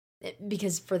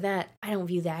 because for that, I don't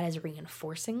view that as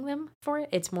reinforcing them for it.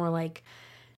 It's more like,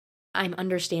 I'm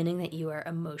understanding that you are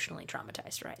emotionally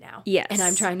traumatized right now. Yes. And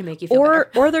I'm trying to make you feel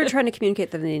better. Or they're trying to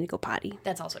communicate that they need to go potty.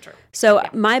 That's also true. So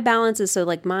my balance is, so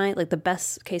like the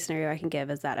best case scenario I can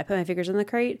give is that I put my figures in the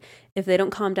crate. If they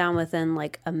don't calm down within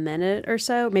like a minute or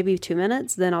so, maybe 2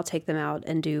 minutes, then I'll take them out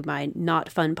and do my not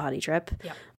fun potty trip.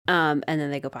 Yep. And then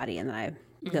they go potty and then I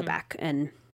go back.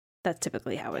 And that's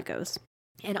typically how it goes.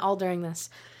 And all during this,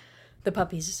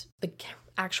 the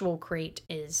actual crate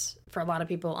is, for a lot of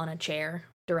people, on a chair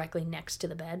directly next to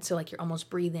the bed. So like you're almost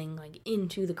breathing like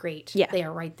into the crate. Yeah. They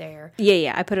are right there.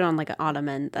 Yeah. I put it on like an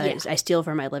ottoman that I steal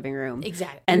from my living room.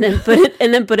 Exactly. And then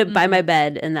put it by my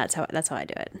bed, and that's how I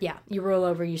do it. Yeah. You roll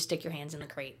over, you stick your hands in the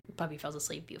crate. Puppy falls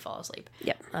asleep, you fall asleep.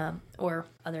 Yep. Or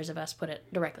others of us put it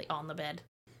directly on the bed.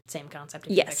 Same concept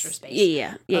of extra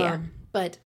space. Yeah.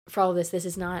 But for all this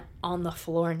is not on the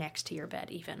floor next to your bed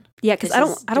even. Yeah, because I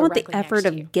don't want the effort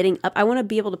of getting up. I want to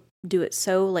be able to do it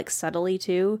so like subtly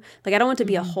too. Like I don't want it to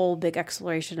be a whole big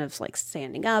exploration of like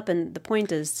standing up. And the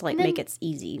point is to like make it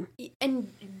easy.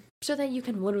 And so that you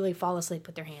can literally fall asleep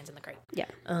with your hands in the crate. Yeah.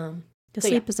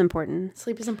 Sleep is important.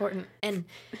 Sleep is important. And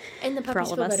the puppies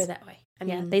feel better that way. I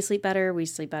mean, they sleep better. We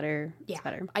sleep better. Yeah. It's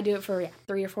better. I do it for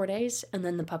 3 or 4 days. And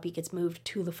then the puppy gets moved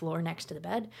to the floor next to the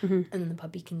bed. And then the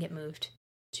puppy can get moved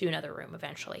to another room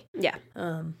eventually. Yeah.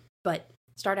 But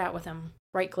start out with them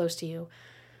right close to you.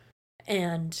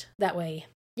 And that way,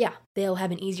 they'll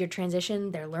have an easier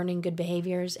transition. They're learning good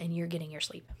behaviors and you're getting your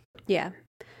sleep. Yeah.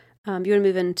 You want to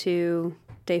move into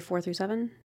day 4 through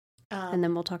 7? And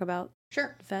then we'll talk about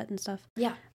vet and stuff.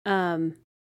 Yeah.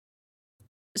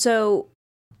 So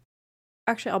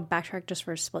actually I'll backtrack just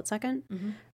for a split second.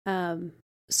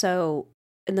 So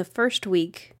in the first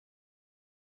week,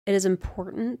 it is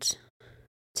important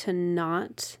to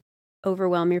not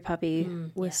overwhelm your puppy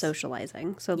with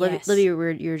socializing. So Libby, you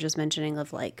were just mentioning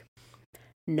of like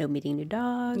no meeting new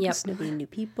dogs, no meeting new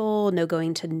people, no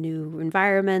going to new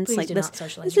environments. Please like do this, not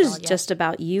socialize this your is dog, just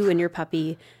about you and your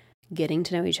puppy getting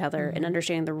to know each other and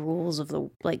understanding the rules of the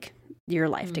like your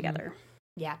life together.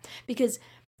 Yeah, because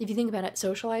if you think about it,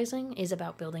 socializing is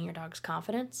about building your dog's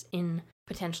confidence in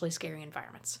potentially scary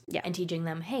environments. Yeah, and teaching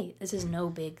them, hey, this is no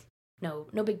big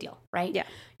deal, right? Yeah.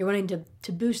 You're wanting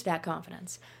to boost that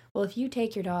confidence. Well, if you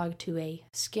take your dog to a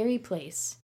scary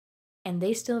place and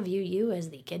they still view you as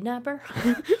the kidnapper,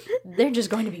 they're just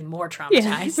going to be more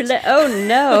traumatized. Yeah. Oh,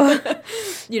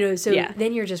 no. So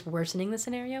then you're just worsening the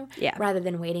scenario rather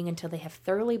than waiting until they have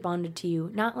thoroughly bonded to you.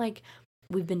 Not like,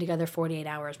 we've been together 48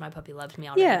 hours. My puppy loves me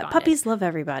already. Yeah, puppies love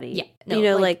everybody. Yeah,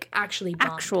 no, like actually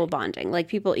bonding. Actual bonding. Like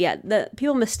people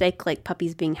mistake like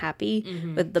puppies being happy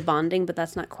with the bonding, but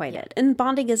that's not quite it. And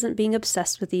bonding isn't being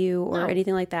obsessed with you or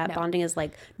anything like that. No. Bonding is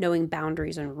like knowing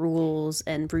boundaries and rules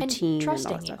and routine and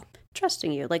trusting all that stuff.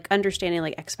 Trusting you, like understanding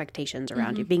like expectations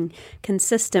around you, being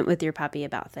consistent with your puppy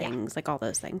about things, like all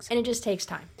those things. And it just takes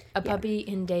time. A puppy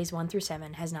in days 1 through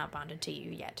 7 has not bonded to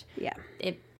you yet. Yeah,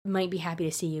 it might be happy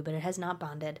to see you, but it has not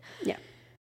bonded. Yeah.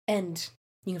 And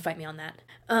you can fight me on that.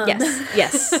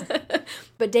 Yes.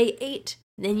 But day 8,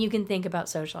 then you can think about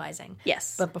socializing.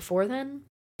 Yes. But before then,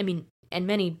 I mean, and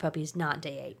many puppies, not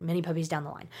day 8, many puppies down the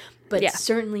line. But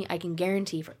certainly I can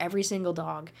guarantee for every single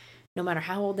dog, no matter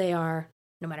how old they are,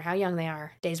 no matter how young they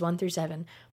are, days 1 through 7,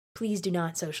 please do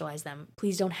not socialize them.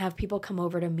 Please don't have people come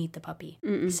over to meet the puppy.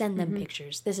 Send them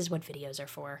pictures. This is what videos are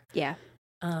for. Yeah.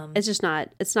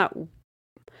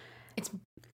 It's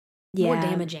more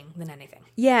damaging than anything.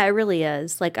 Yeah, it really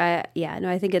is. Like I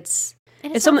think it's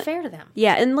and it's not fair to them.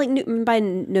 Yeah, and like by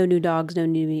no new dogs, no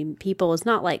new people, it's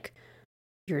not like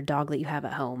your dog that you have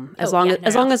at home. As long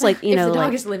as like if the dog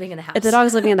like, is living in the house. If the dog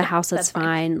is living in the house, that's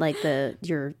fine. Like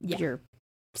your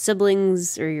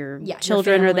siblings or your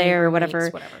children are there or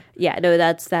whatever. Yeah, no,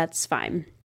 that's fine.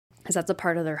 Because that's a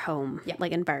part of their home,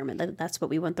 like environment. That's what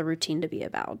we want the routine to be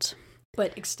about.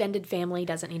 But extended family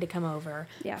doesn't need to come over.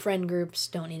 Yeah. Friend groups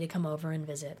don't need to come over and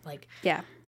visit. Like,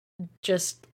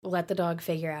 just let the dog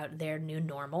figure out their new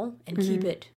normal and keep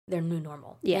it their new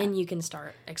normal. Yeah. Then you can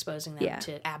start exposing them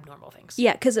to abnormal things.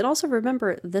 Yeah, because also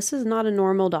remember, this is not a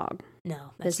normal dog.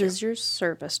 No, this is your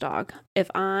service dog. If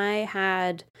I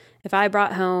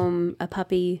brought home a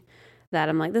puppy that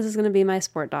I'm like, this is going to be my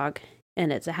sport dog,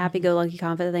 and it's a happy-go-lucky,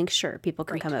 confident thing, sure, people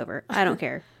can come over. I don't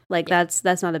care. Like, that's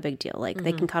not a big deal. Like,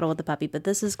 they can cuddle with the puppy, but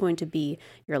this is going to be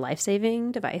your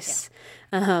life-saving device.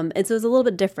 Yeah. And so it's a little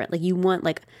bit different. Like, you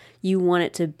want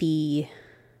it to be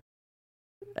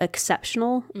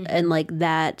exceptional, and, like,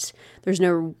 that there's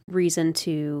no reason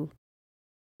to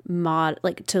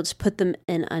to put them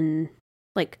in,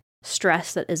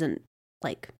 stress that isn't,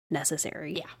 like,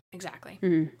 necessary. Yeah, exactly.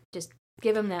 Mm-hmm. Just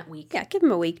Give them that week. Yeah, give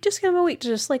them a week. Just give them a week to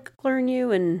just like learn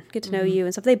you and get to know you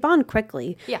and stuff. They bond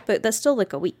quickly. Yeah. But that's still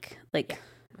like a week. Like,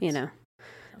 you know.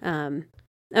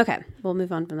 Okay, we'll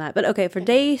move on from that. But okay, for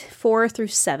day 4 through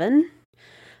 7,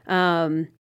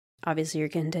 obviously you're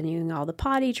continuing all the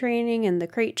potty training and the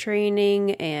crate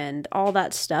training and all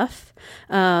that stuff.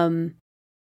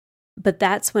 But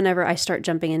that's whenever I start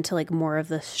jumping into like more of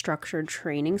the structured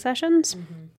training sessions.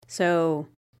 So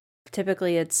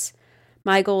typically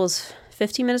my goal is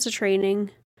 15 minutes of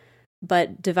training,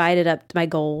 but my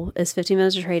goal is 15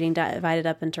 minutes of training divided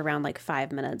up into around like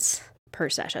 5 minutes per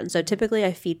session. So typically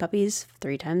I feed puppies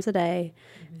 3 times a day,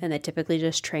 and they typically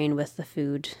just train with the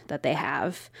food that they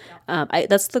have.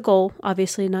 That's the goal.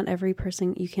 Obviously not every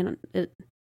person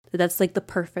that's like the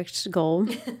perfect goal.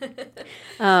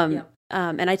 And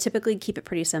I typically keep it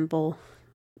pretty simple.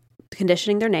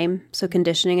 Conditioning their name. So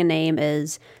conditioning a name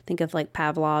is, think of like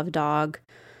Pavlov, dog,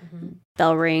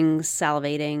 bell rings,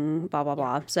 salivating, blah, blah,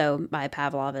 blah. So my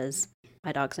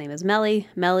dog's name is Melly,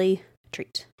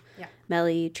 treat. Yeah.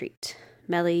 Melly, treat.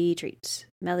 Melly, treat.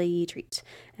 Melly, treat.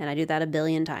 And I do that 1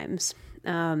 billion times.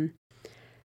 And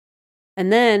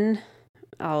then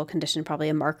I'll condition probably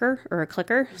a marker or a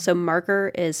clicker. So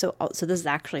marker is, so this is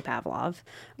actually Pavlov,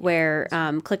 where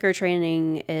clicker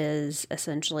training is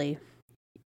essentially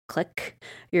click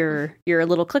your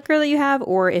little clicker that you have,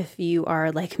 or if you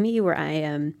are like me where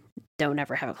I don't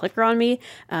ever have a clicker on me,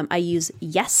 I use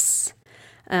yes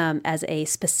as a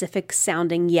specific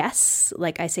sounding yes,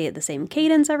 like I say it the same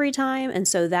cadence every time. And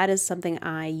so that is something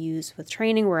I use with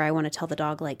training, where I want to tell the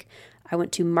dog, like, I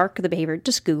want to mark the behavior.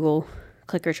 Just Google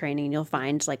clicker training and you'll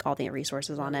find like all the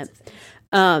resources on it.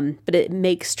 But it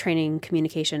makes training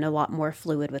communication a lot more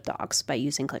fluid with dogs by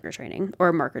using clicker training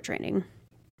or marker training.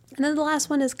 And then the last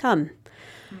one is come.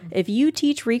 If you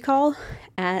teach recall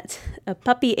at a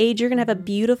puppy age, you're going to have a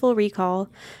beautiful recall.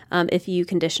 If you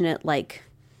condition it like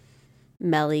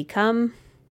Melly, come,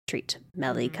 treat.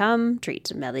 Melly, come,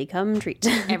 treat. Melly, come, treat.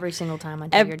 Every single time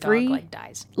until your dog like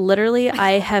dies. Literally,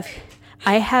 I have a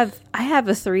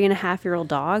 3.5-year-old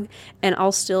dog, and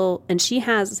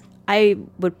I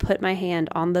would put my hand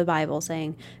on the Bible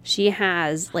saying she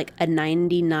has like a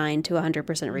 99 to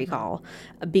 100% recall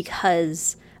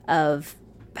because of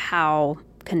how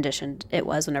conditioned it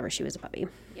was whenever she was a puppy.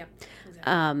 Yep.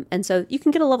 And so you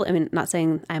can get a level. I mean, not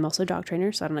saying I'm also a dog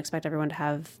trainer, so I don't expect everyone to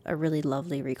have a really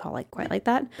lovely recall quite like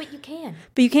that. But you can.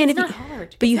 It's not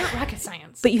hard. But it's not rocket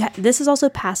science. But this is also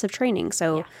passive training.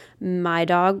 So my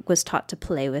dog was taught to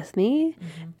play with me.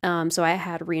 So I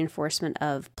had reinforcement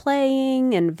of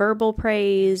playing and verbal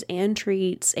praise and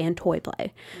treats and toy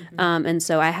play. And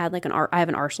so I had like I have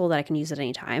an arsenal that I can use at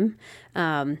any time.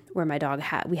 Where my dog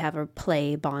we have a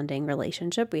play bonding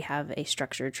relationship. We have a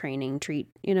structured training treat,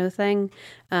 thing.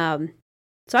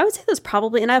 So I would say that's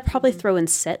probably, and I'd probably throw in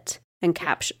sit and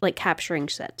capturing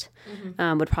sit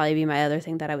would probably be my other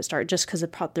thing that I would start, just because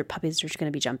their puppies are just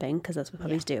going to be jumping, because that's what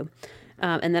puppies do.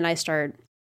 And then I start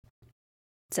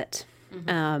sit,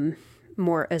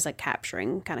 more as a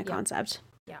capturing kind of concept.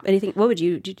 Yeah. Anything? What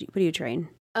do you train?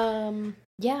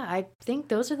 Yeah, I think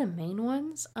those are the main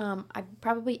ones. I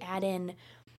probably add in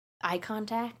eye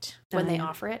contact when they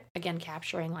offer it. Again,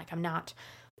 capturing, like I'm not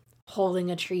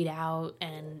holding a treat out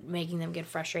and making them get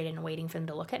frustrated and waiting for them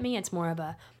to look at me. It's more of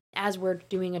as we're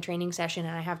doing a training session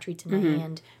and I have treats in my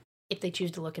hand, if they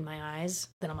choose to look in my eyes,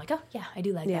 then I'm like, oh yeah, I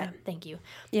do like that. Thank you.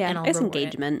 Yeah, and it's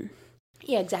engagement.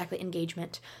 Yeah, exactly.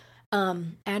 Engagement.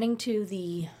 Adding to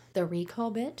the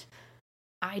recall bit,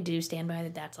 I do stand by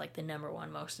that. That's like the number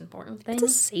one most important thing. It's a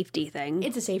safety thing.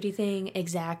 It's a safety thing.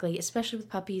 Exactly. Especially with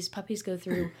puppies. Puppies go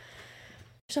through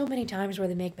so many times where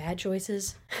they make bad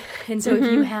choices. And so if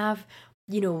you have,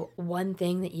 one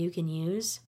thing that you can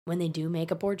use when they do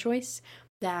make a poor choice,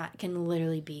 that can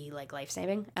literally be like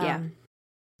life-saving.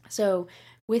 So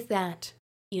with that,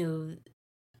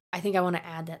 I think I want to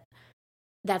add that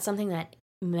that's something that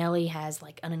Melly has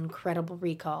like an incredible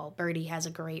recall. Birdie has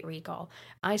a great recall.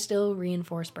 I still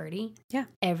reinforce Birdie. Yeah.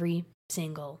 Every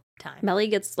single time. Melly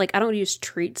gets I don't use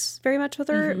treats very much with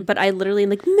her, but I literally am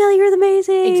like, Melly, you're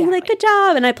amazing. Exactly. Like, good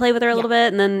job. And I play with her a little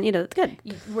bit, and then, it's good.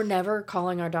 We're never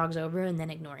calling our dogs over and then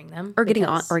ignoring them. Or getting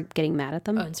mad at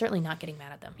them. Oh, and certainly not getting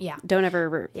mad at them. Yeah. Don't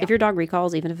ever, if your dog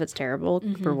recalls, even if it's terrible,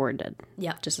 reward it.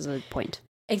 Yeah. Just as a point.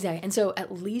 Exactly. And so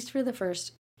at least for the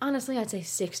first, honestly, I'd say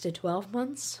 6 to 12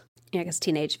 months. Yeah, I guess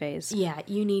teenage phase. Yeah,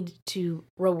 you need to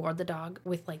reward the dog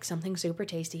with something super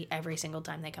tasty every single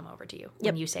time they come over to you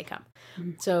when you say come.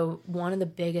 So one of the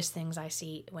biggest things I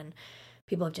see when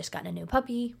people have just gotten a new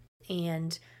puppy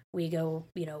and we go,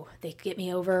 they get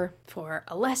me over for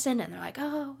a lesson and they're like,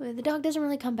 oh, the dog doesn't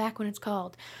really come back when it's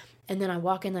called. And then I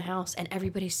walk in the house and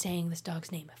everybody's saying this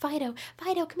dog's name. Fido,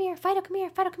 Fido, come here, Fido, come here,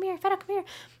 Fido, come here, Fido, come here.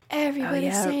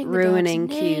 Everybody's saying ruining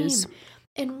the dog's name cues.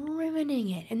 and ruining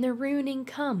it. And they're ruining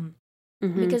come.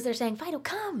 Because they're saying, Fido,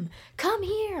 come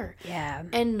here. Yeah.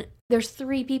 And there's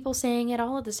 3 people saying it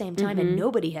all at the same time, and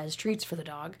nobody has treats for the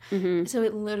dog. So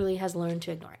it literally has learned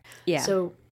to ignore it. Yeah.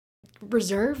 So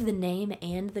reserve the name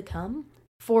and the come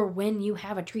for when you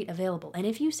have a treat available. And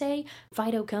if you say,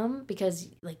 Fido, come, because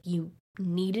like you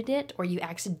needed it or you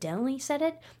accidentally said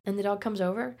it and the dog comes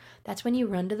over, that's when you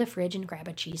run to the fridge and grab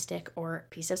a cheese stick or a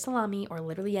piece of salami or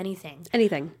literally anything.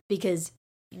 Because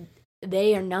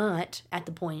they are not at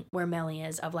the point where Melly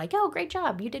is of like, oh, great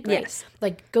job, you did great. Yes.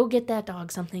 Like, go get that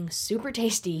dog something super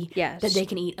tasty that they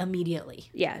can eat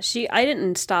immediately. Yeah, I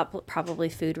didn't stop probably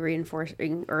food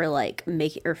reinforcing or like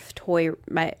making or toy.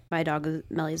 My dog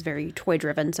Melly is very toy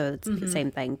driven, so it's the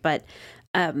same thing. But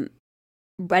I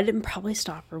didn't probably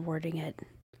stop rewarding it.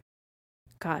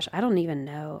 Gosh, I don't even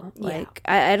know. Like,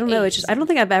 I don't know. It's just I don't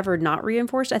think I've ever not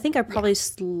reinforced. I think I probably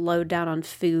slowed down on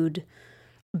food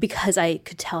because I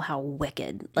could tell how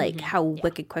wicked,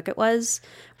 wicked quick it was,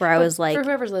 where I was like... For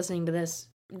whoever's listening to this,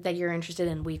 that you're interested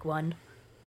in week 1,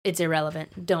 it's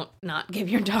irrelevant. Don't not give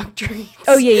your dog treats.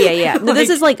 Oh, yeah. No, this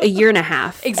is like a year and a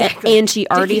half. Exactly. And she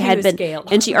already had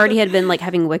been like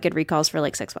having wicked recalls for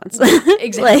like 6 months.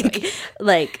 Exactly.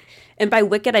 And by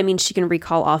wicked, I mean she can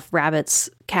recall off rabbits,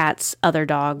 cats, other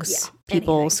dogs,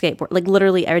 people, skateboard, like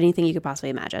literally anything you could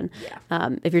possibly imagine. Yeah.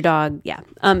 If your dog,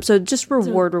 so just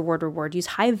reward. Use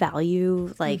high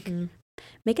value, like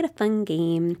make it a fun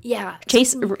game. Yeah.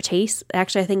 Chase.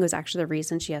 Actually, I think it was actually the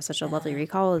reason she has such a lovely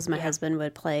recall is my husband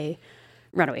would play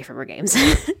run away from her games.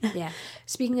 Yeah.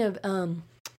 Speaking of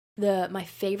my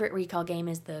favorite recall game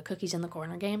is the cookies in the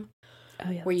corner game. Oh,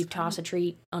 yeah, where you toss a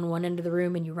treat on one end of the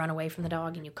room and you run away from the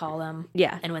dog and you call them.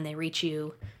 Yeah. And when they reach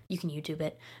you, you can YouTube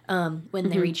it. When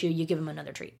they reach you, you give them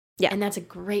another treat. Yeah. And that's a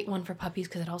great one for puppies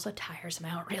because it also tires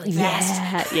them out really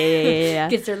fast. Yeah.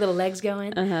 Gets their little legs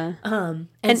going. And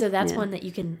so that's one that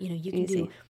you can, do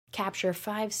capture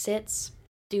 5 sits,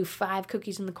 do 5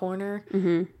 cookies in the corner,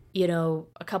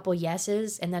 a couple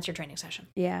yeses, and that's your training session.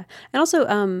 Yeah. And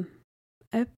also,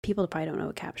 people probably don't know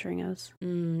what capturing is.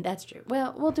 That's true.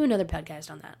 Well, we'll do another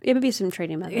podcast on that. It would be some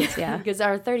training methods, yeah. Because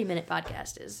our 30-minute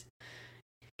podcast is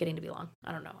getting to be long.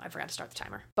 I don't know. I forgot to start the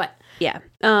timer. But yeah.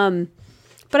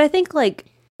 But I think like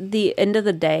the end of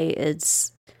the day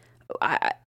is,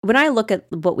 when I look at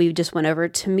what we just went over,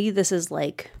 to me this is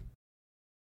like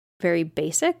very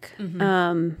basic.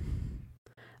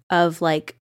 Of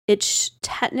like it's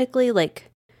technically like.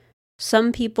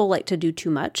 Some people like to do too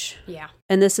much. Yeah.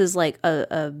 And this is like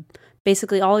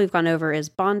basically all we've gone over is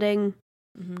bonding,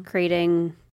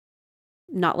 creating,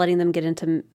 not letting them get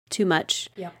into too much,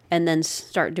 and then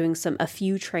start doing a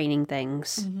few training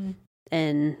things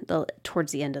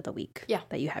towards the end of the week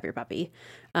that you have your puppy,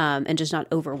 and just not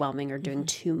overwhelming or doing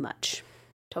too much.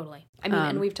 Totally. I mean,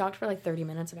 and we've talked for like 30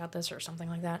 minutes about this or something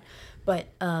like that, but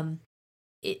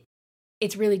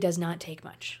it really does not take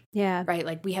much. Yeah. Right?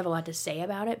 Like, we have a lot to say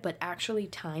about it, but actually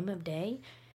time of day,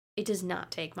 it does not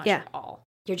take much at all.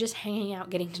 You're just hanging out,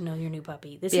 getting to know your new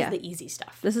puppy. This is the easy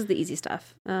stuff.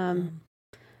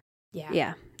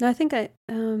 Yeah. No, I think I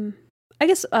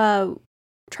guess trying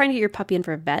to get your puppy in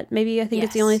for a vet, maybe I think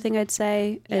it's the only thing I'd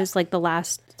say is like the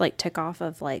last like tick off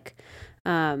of like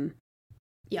that's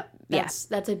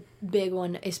a big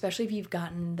one, especially if you've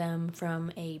gotten them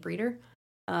from a breeder.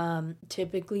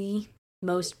 Typically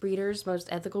most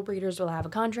ethical breeders will have a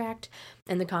contract,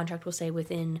 and the contract will say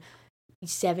within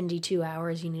 72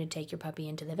 hours you need to take your puppy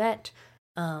into the vet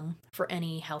for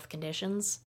any health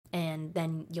conditions, and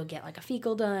then you'll get like a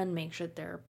fecal done, make sure that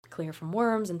they're clear from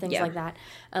worms and things like that.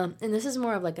 And this is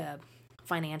more of like a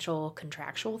financial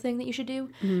contractual thing that you should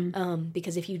do,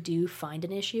 because if you do find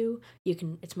an issue,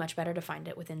 it's much better to find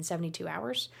it within 72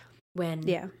 hours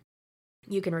when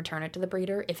you can return it to the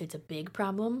breeder if it's a big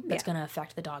problem that's going to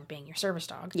affect the dog being your service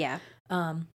dog. Yeah.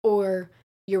 Or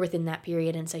you're within that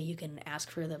period, and so you can ask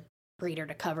for the breeder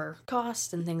to cover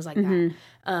costs and things like that.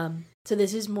 So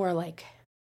this is more like,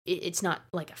 it's not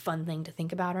like a fun thing to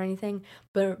think about or anything,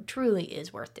 but it truly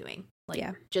is worth doing. Like,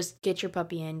 just get your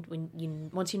puppy in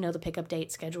once you know the pickup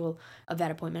date, schedule a vet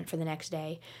appointment for the next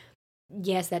day.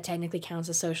 Yes, that technically counts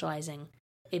as socializing,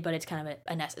 but it's kind of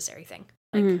a necessary thing.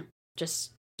 Like,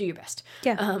 just do your best.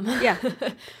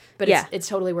 But it's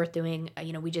totally worth doing.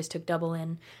 We just took Double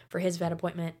in for his vet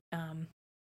appointment.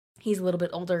 He's a little bit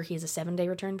older. He has a 7-day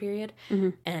return period,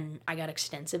 and I got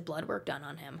extensive blood work done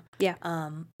on him.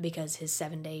 Because his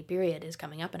 7-day period is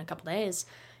coming up in a couple days,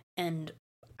 and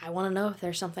I want to know if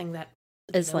there's something that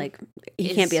is like,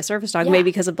 he can't be a service dog, maybe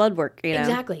because of blood work,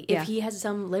 Exactly. If he has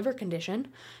some liver condition,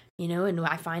 and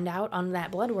I find out on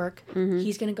that blood work,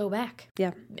 he's going to go back.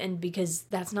 Yeah. And because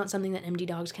that's not something that MD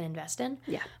dogs can invest in.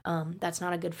 Yeah. That's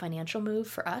not a good financial move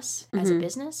for us as a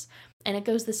business. And it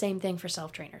goes the same thing for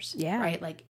self-trainers. Yeah. Right?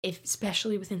 Like,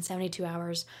 especially within 72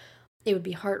 hours, it would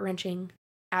be heart-wrenching.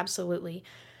 Absolutely.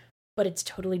 But it's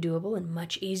totally doable and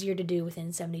much easier to do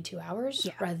within 72 hours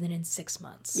rather than in 6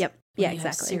 months. Yep. Yeah,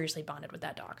 exactly. Seriously bonded with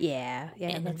that dog. Yeah.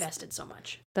 And invested so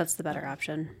much. That's the better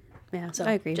option. Yeah. So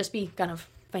I agree. Just be kind of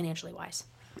financially wise.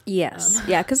 Yes.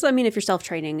 Yeah. Because, I mean, if you're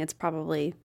self-training, it's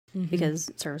probably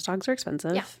because service dogs are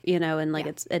expensive, and like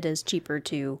it is cheaper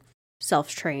to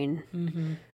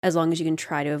self-train as long as you can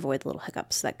try to avoid the little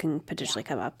hiccups that can potentially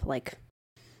come up, like,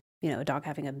 a dog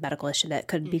having a medical issue that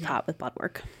could be caught with blood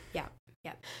work. Yeah.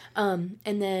 Yeah.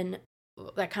 And then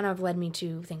that kind of led me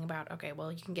to think about, okay,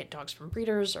 well, you can get dogs from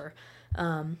breeders or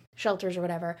shelters or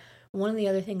whatever. One of the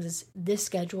other things is this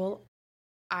schedule,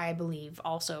 I believe,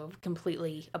 also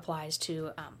completely applies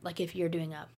to, like, if you're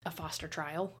doing a foster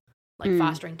trial, like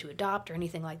fostering to adopt or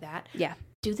anything like that. Yeah.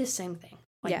 Do the same thing.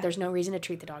 Like, there's no reason to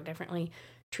treat the dog differently.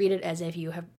 Treat it as if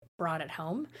you have brought it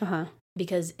home.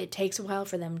 Because it takes a while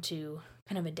for them to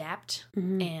kind of adapt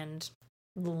and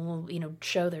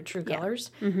show their true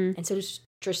colors. And so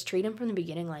just treat them from the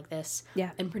beginning like this.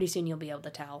 Yeah. And pretty soon you'll be able to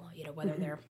tell, whether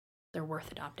they're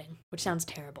worth adopting, which sounds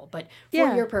terrible, but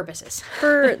for your purposes.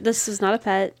 This is not a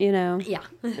pet, Yeah.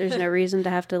 There's no reason to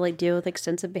have to, like, deal with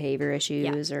extensive behavior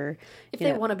issues or... If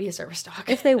they want to be a service dog.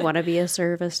 If they want to be a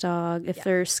service dog. If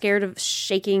they're scared of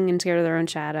shaking and scared of their own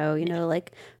shadow,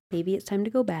 like... Maybe it's time to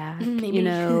go back, maybe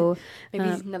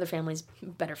another family's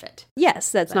better fit. Yes,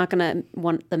 that's not going to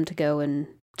want them to go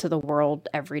into the world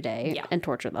every day and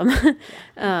torture them.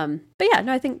 But yeah,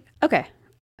 no, I think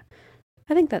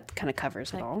that kind of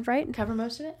covers it all, right? Cover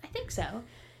most of it? I think so.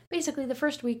 Basically, the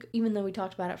first week, even though we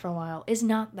talked about it for a while, is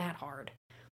not that hard.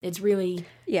 It's really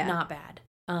not bad.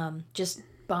 Just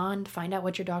bond, find out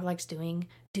what your dog likes doing,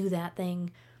 do that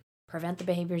thing, prevent the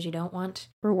behaviors you don't want.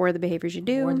 Reward the behaviors you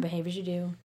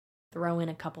do. Throw in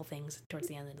a couple things towards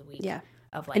the end of the week. Yeah.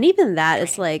 And even that, training.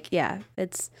 It's like,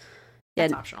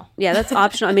 that's optional. Yeah, that's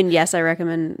optional. I mean, yes, I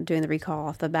recommend doing the recall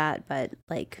off the bat, but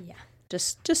like,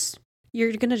 just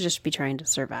you're going to just be trying to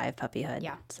survive puppyhood.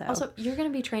 Yeah. So. Also, you're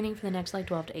going to be training for the next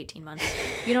 12 to 18 months.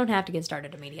 You don't have to get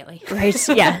started immediately. Right.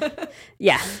 Yeah.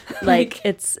 Yeah. Like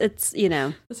it's This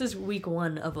is week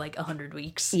 1 of 100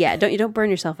 weeks. Yeah. Don't burn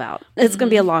yourself out. It's going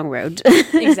to be a long road.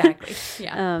 Exactly.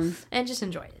 Yeah. And just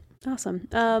enjoy it. Awesome.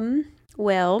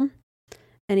 Well,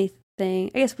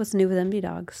 anything, I guess what's new with MD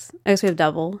dogs? I guess we have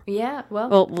Double. Yeah,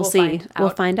 well we'll see.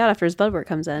 We'll find out after his blood work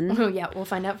comes in. Oh, yeah, we'll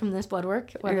find out from this blood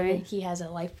work whether he has a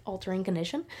life-altering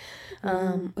condition.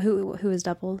 Who is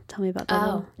Double? Tell me about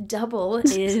Double. Oh, Double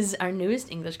is our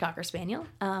newest English Cocker Spaniel,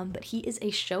 but he is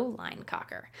a show line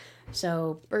Cocker.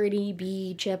 So Birdie,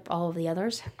 Bee, Chip, all of the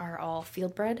others are all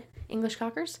field-bred English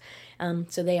Cockers.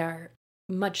 So they are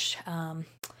much...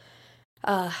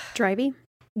 drivey?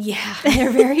 Yeah, they're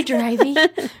very drivey.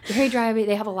 Very drivey.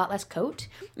 They have a lot less coat,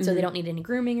 so they don't need any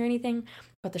grooming or anything.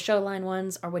 But the show line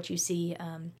ones are what you see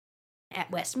at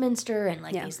Westminster and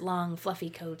these long, fluffy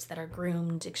coats that are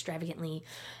groomed extravagantly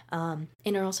and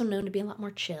are also known to be a lot more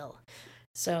chill.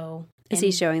 So is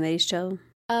he showing that he's chill?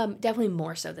 Definitely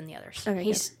more so than the others. Okay,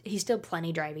 he's still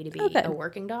plenty drivey to be a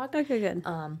working dog. Okay, good.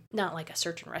 Not like a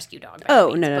search and rescue dog.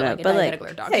 No, but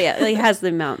like dog. Yeah, he has the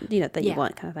amount that you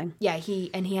want, kind of thing. Yeah,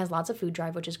 he has lots of food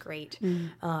drive, which is great.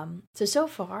 So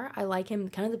far, I like him.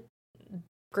 Kind of the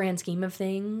grand scheme of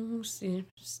things,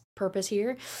 purpose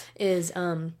here is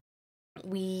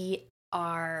we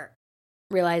are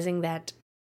realizing that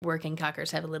working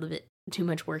Cockers have a little bit too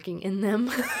much working in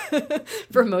them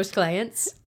for most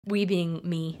clients. We being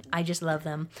me, I just love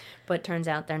them, but turns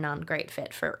out they're not a great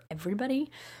fit for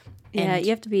everybody. Yeah, you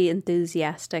have to be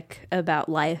enthusiastic about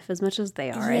life as much as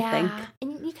they are, I think.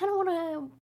 And you kind of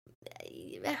want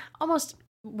to almost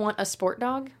want a sport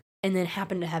dog and then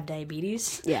happen to have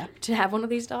diabetes to have one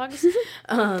of these dogs.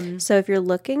 So if you're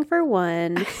looking for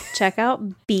one, check out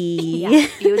Bee. Yeah,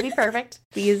 Bee would be perfect.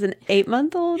 Bee is an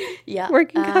 8-month-old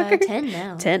working Cocker. 10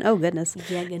 now. 10? Oh, goodness.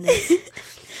 Yeah, goodness.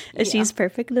 She's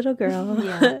perfect little girl.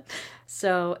 Yeah.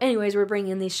 So anyways, we're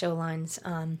bringing in these show lines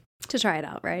to try it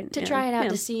out, right? To try it out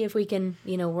to see if we can,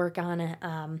 work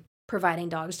on providing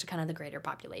dogs to kind of the greater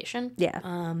population.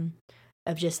 Yeah.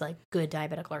 Of just good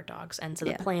diabetic alert dogs. And so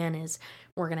the plan is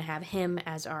we're going to have him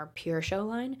as our pure show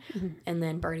line. And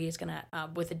then Birdie is going to,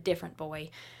 with a different boy,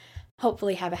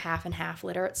 hopefully have a half and half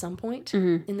litter at some point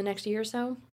in the next year or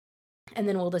so. And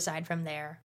then we'll decide from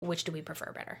there which do we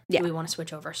prefer better? Yeah. Do we want to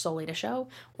switch over solely to show,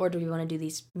 or do we want to do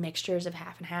these mixtures of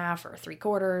half and half or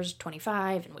 3/4,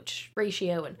 25, and which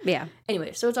ratio? And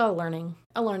anyway, so it's all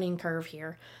a learning curve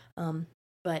here.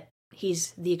 But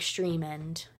he's the extreme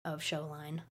end of show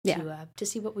line to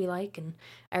see what we like, and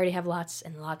I already have lots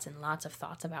and lots and lots of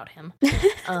thoughts about him.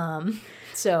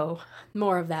 So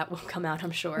more of that will come out,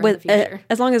 I'm sure, in the future.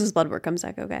 As long as his blood work comes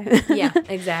back okay. Yeah,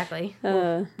 exactly.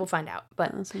 We'll find out.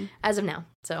 But awesome. as of now,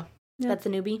 so that's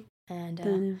the newbie,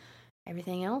 and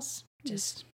everything else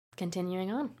just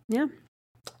continuing on. Yeah.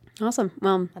 Awesome.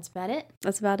 Well, that's about it.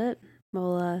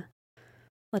 We'll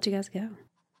let you guys go.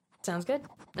 Sounds good.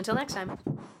 Until next time.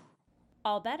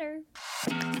 All better.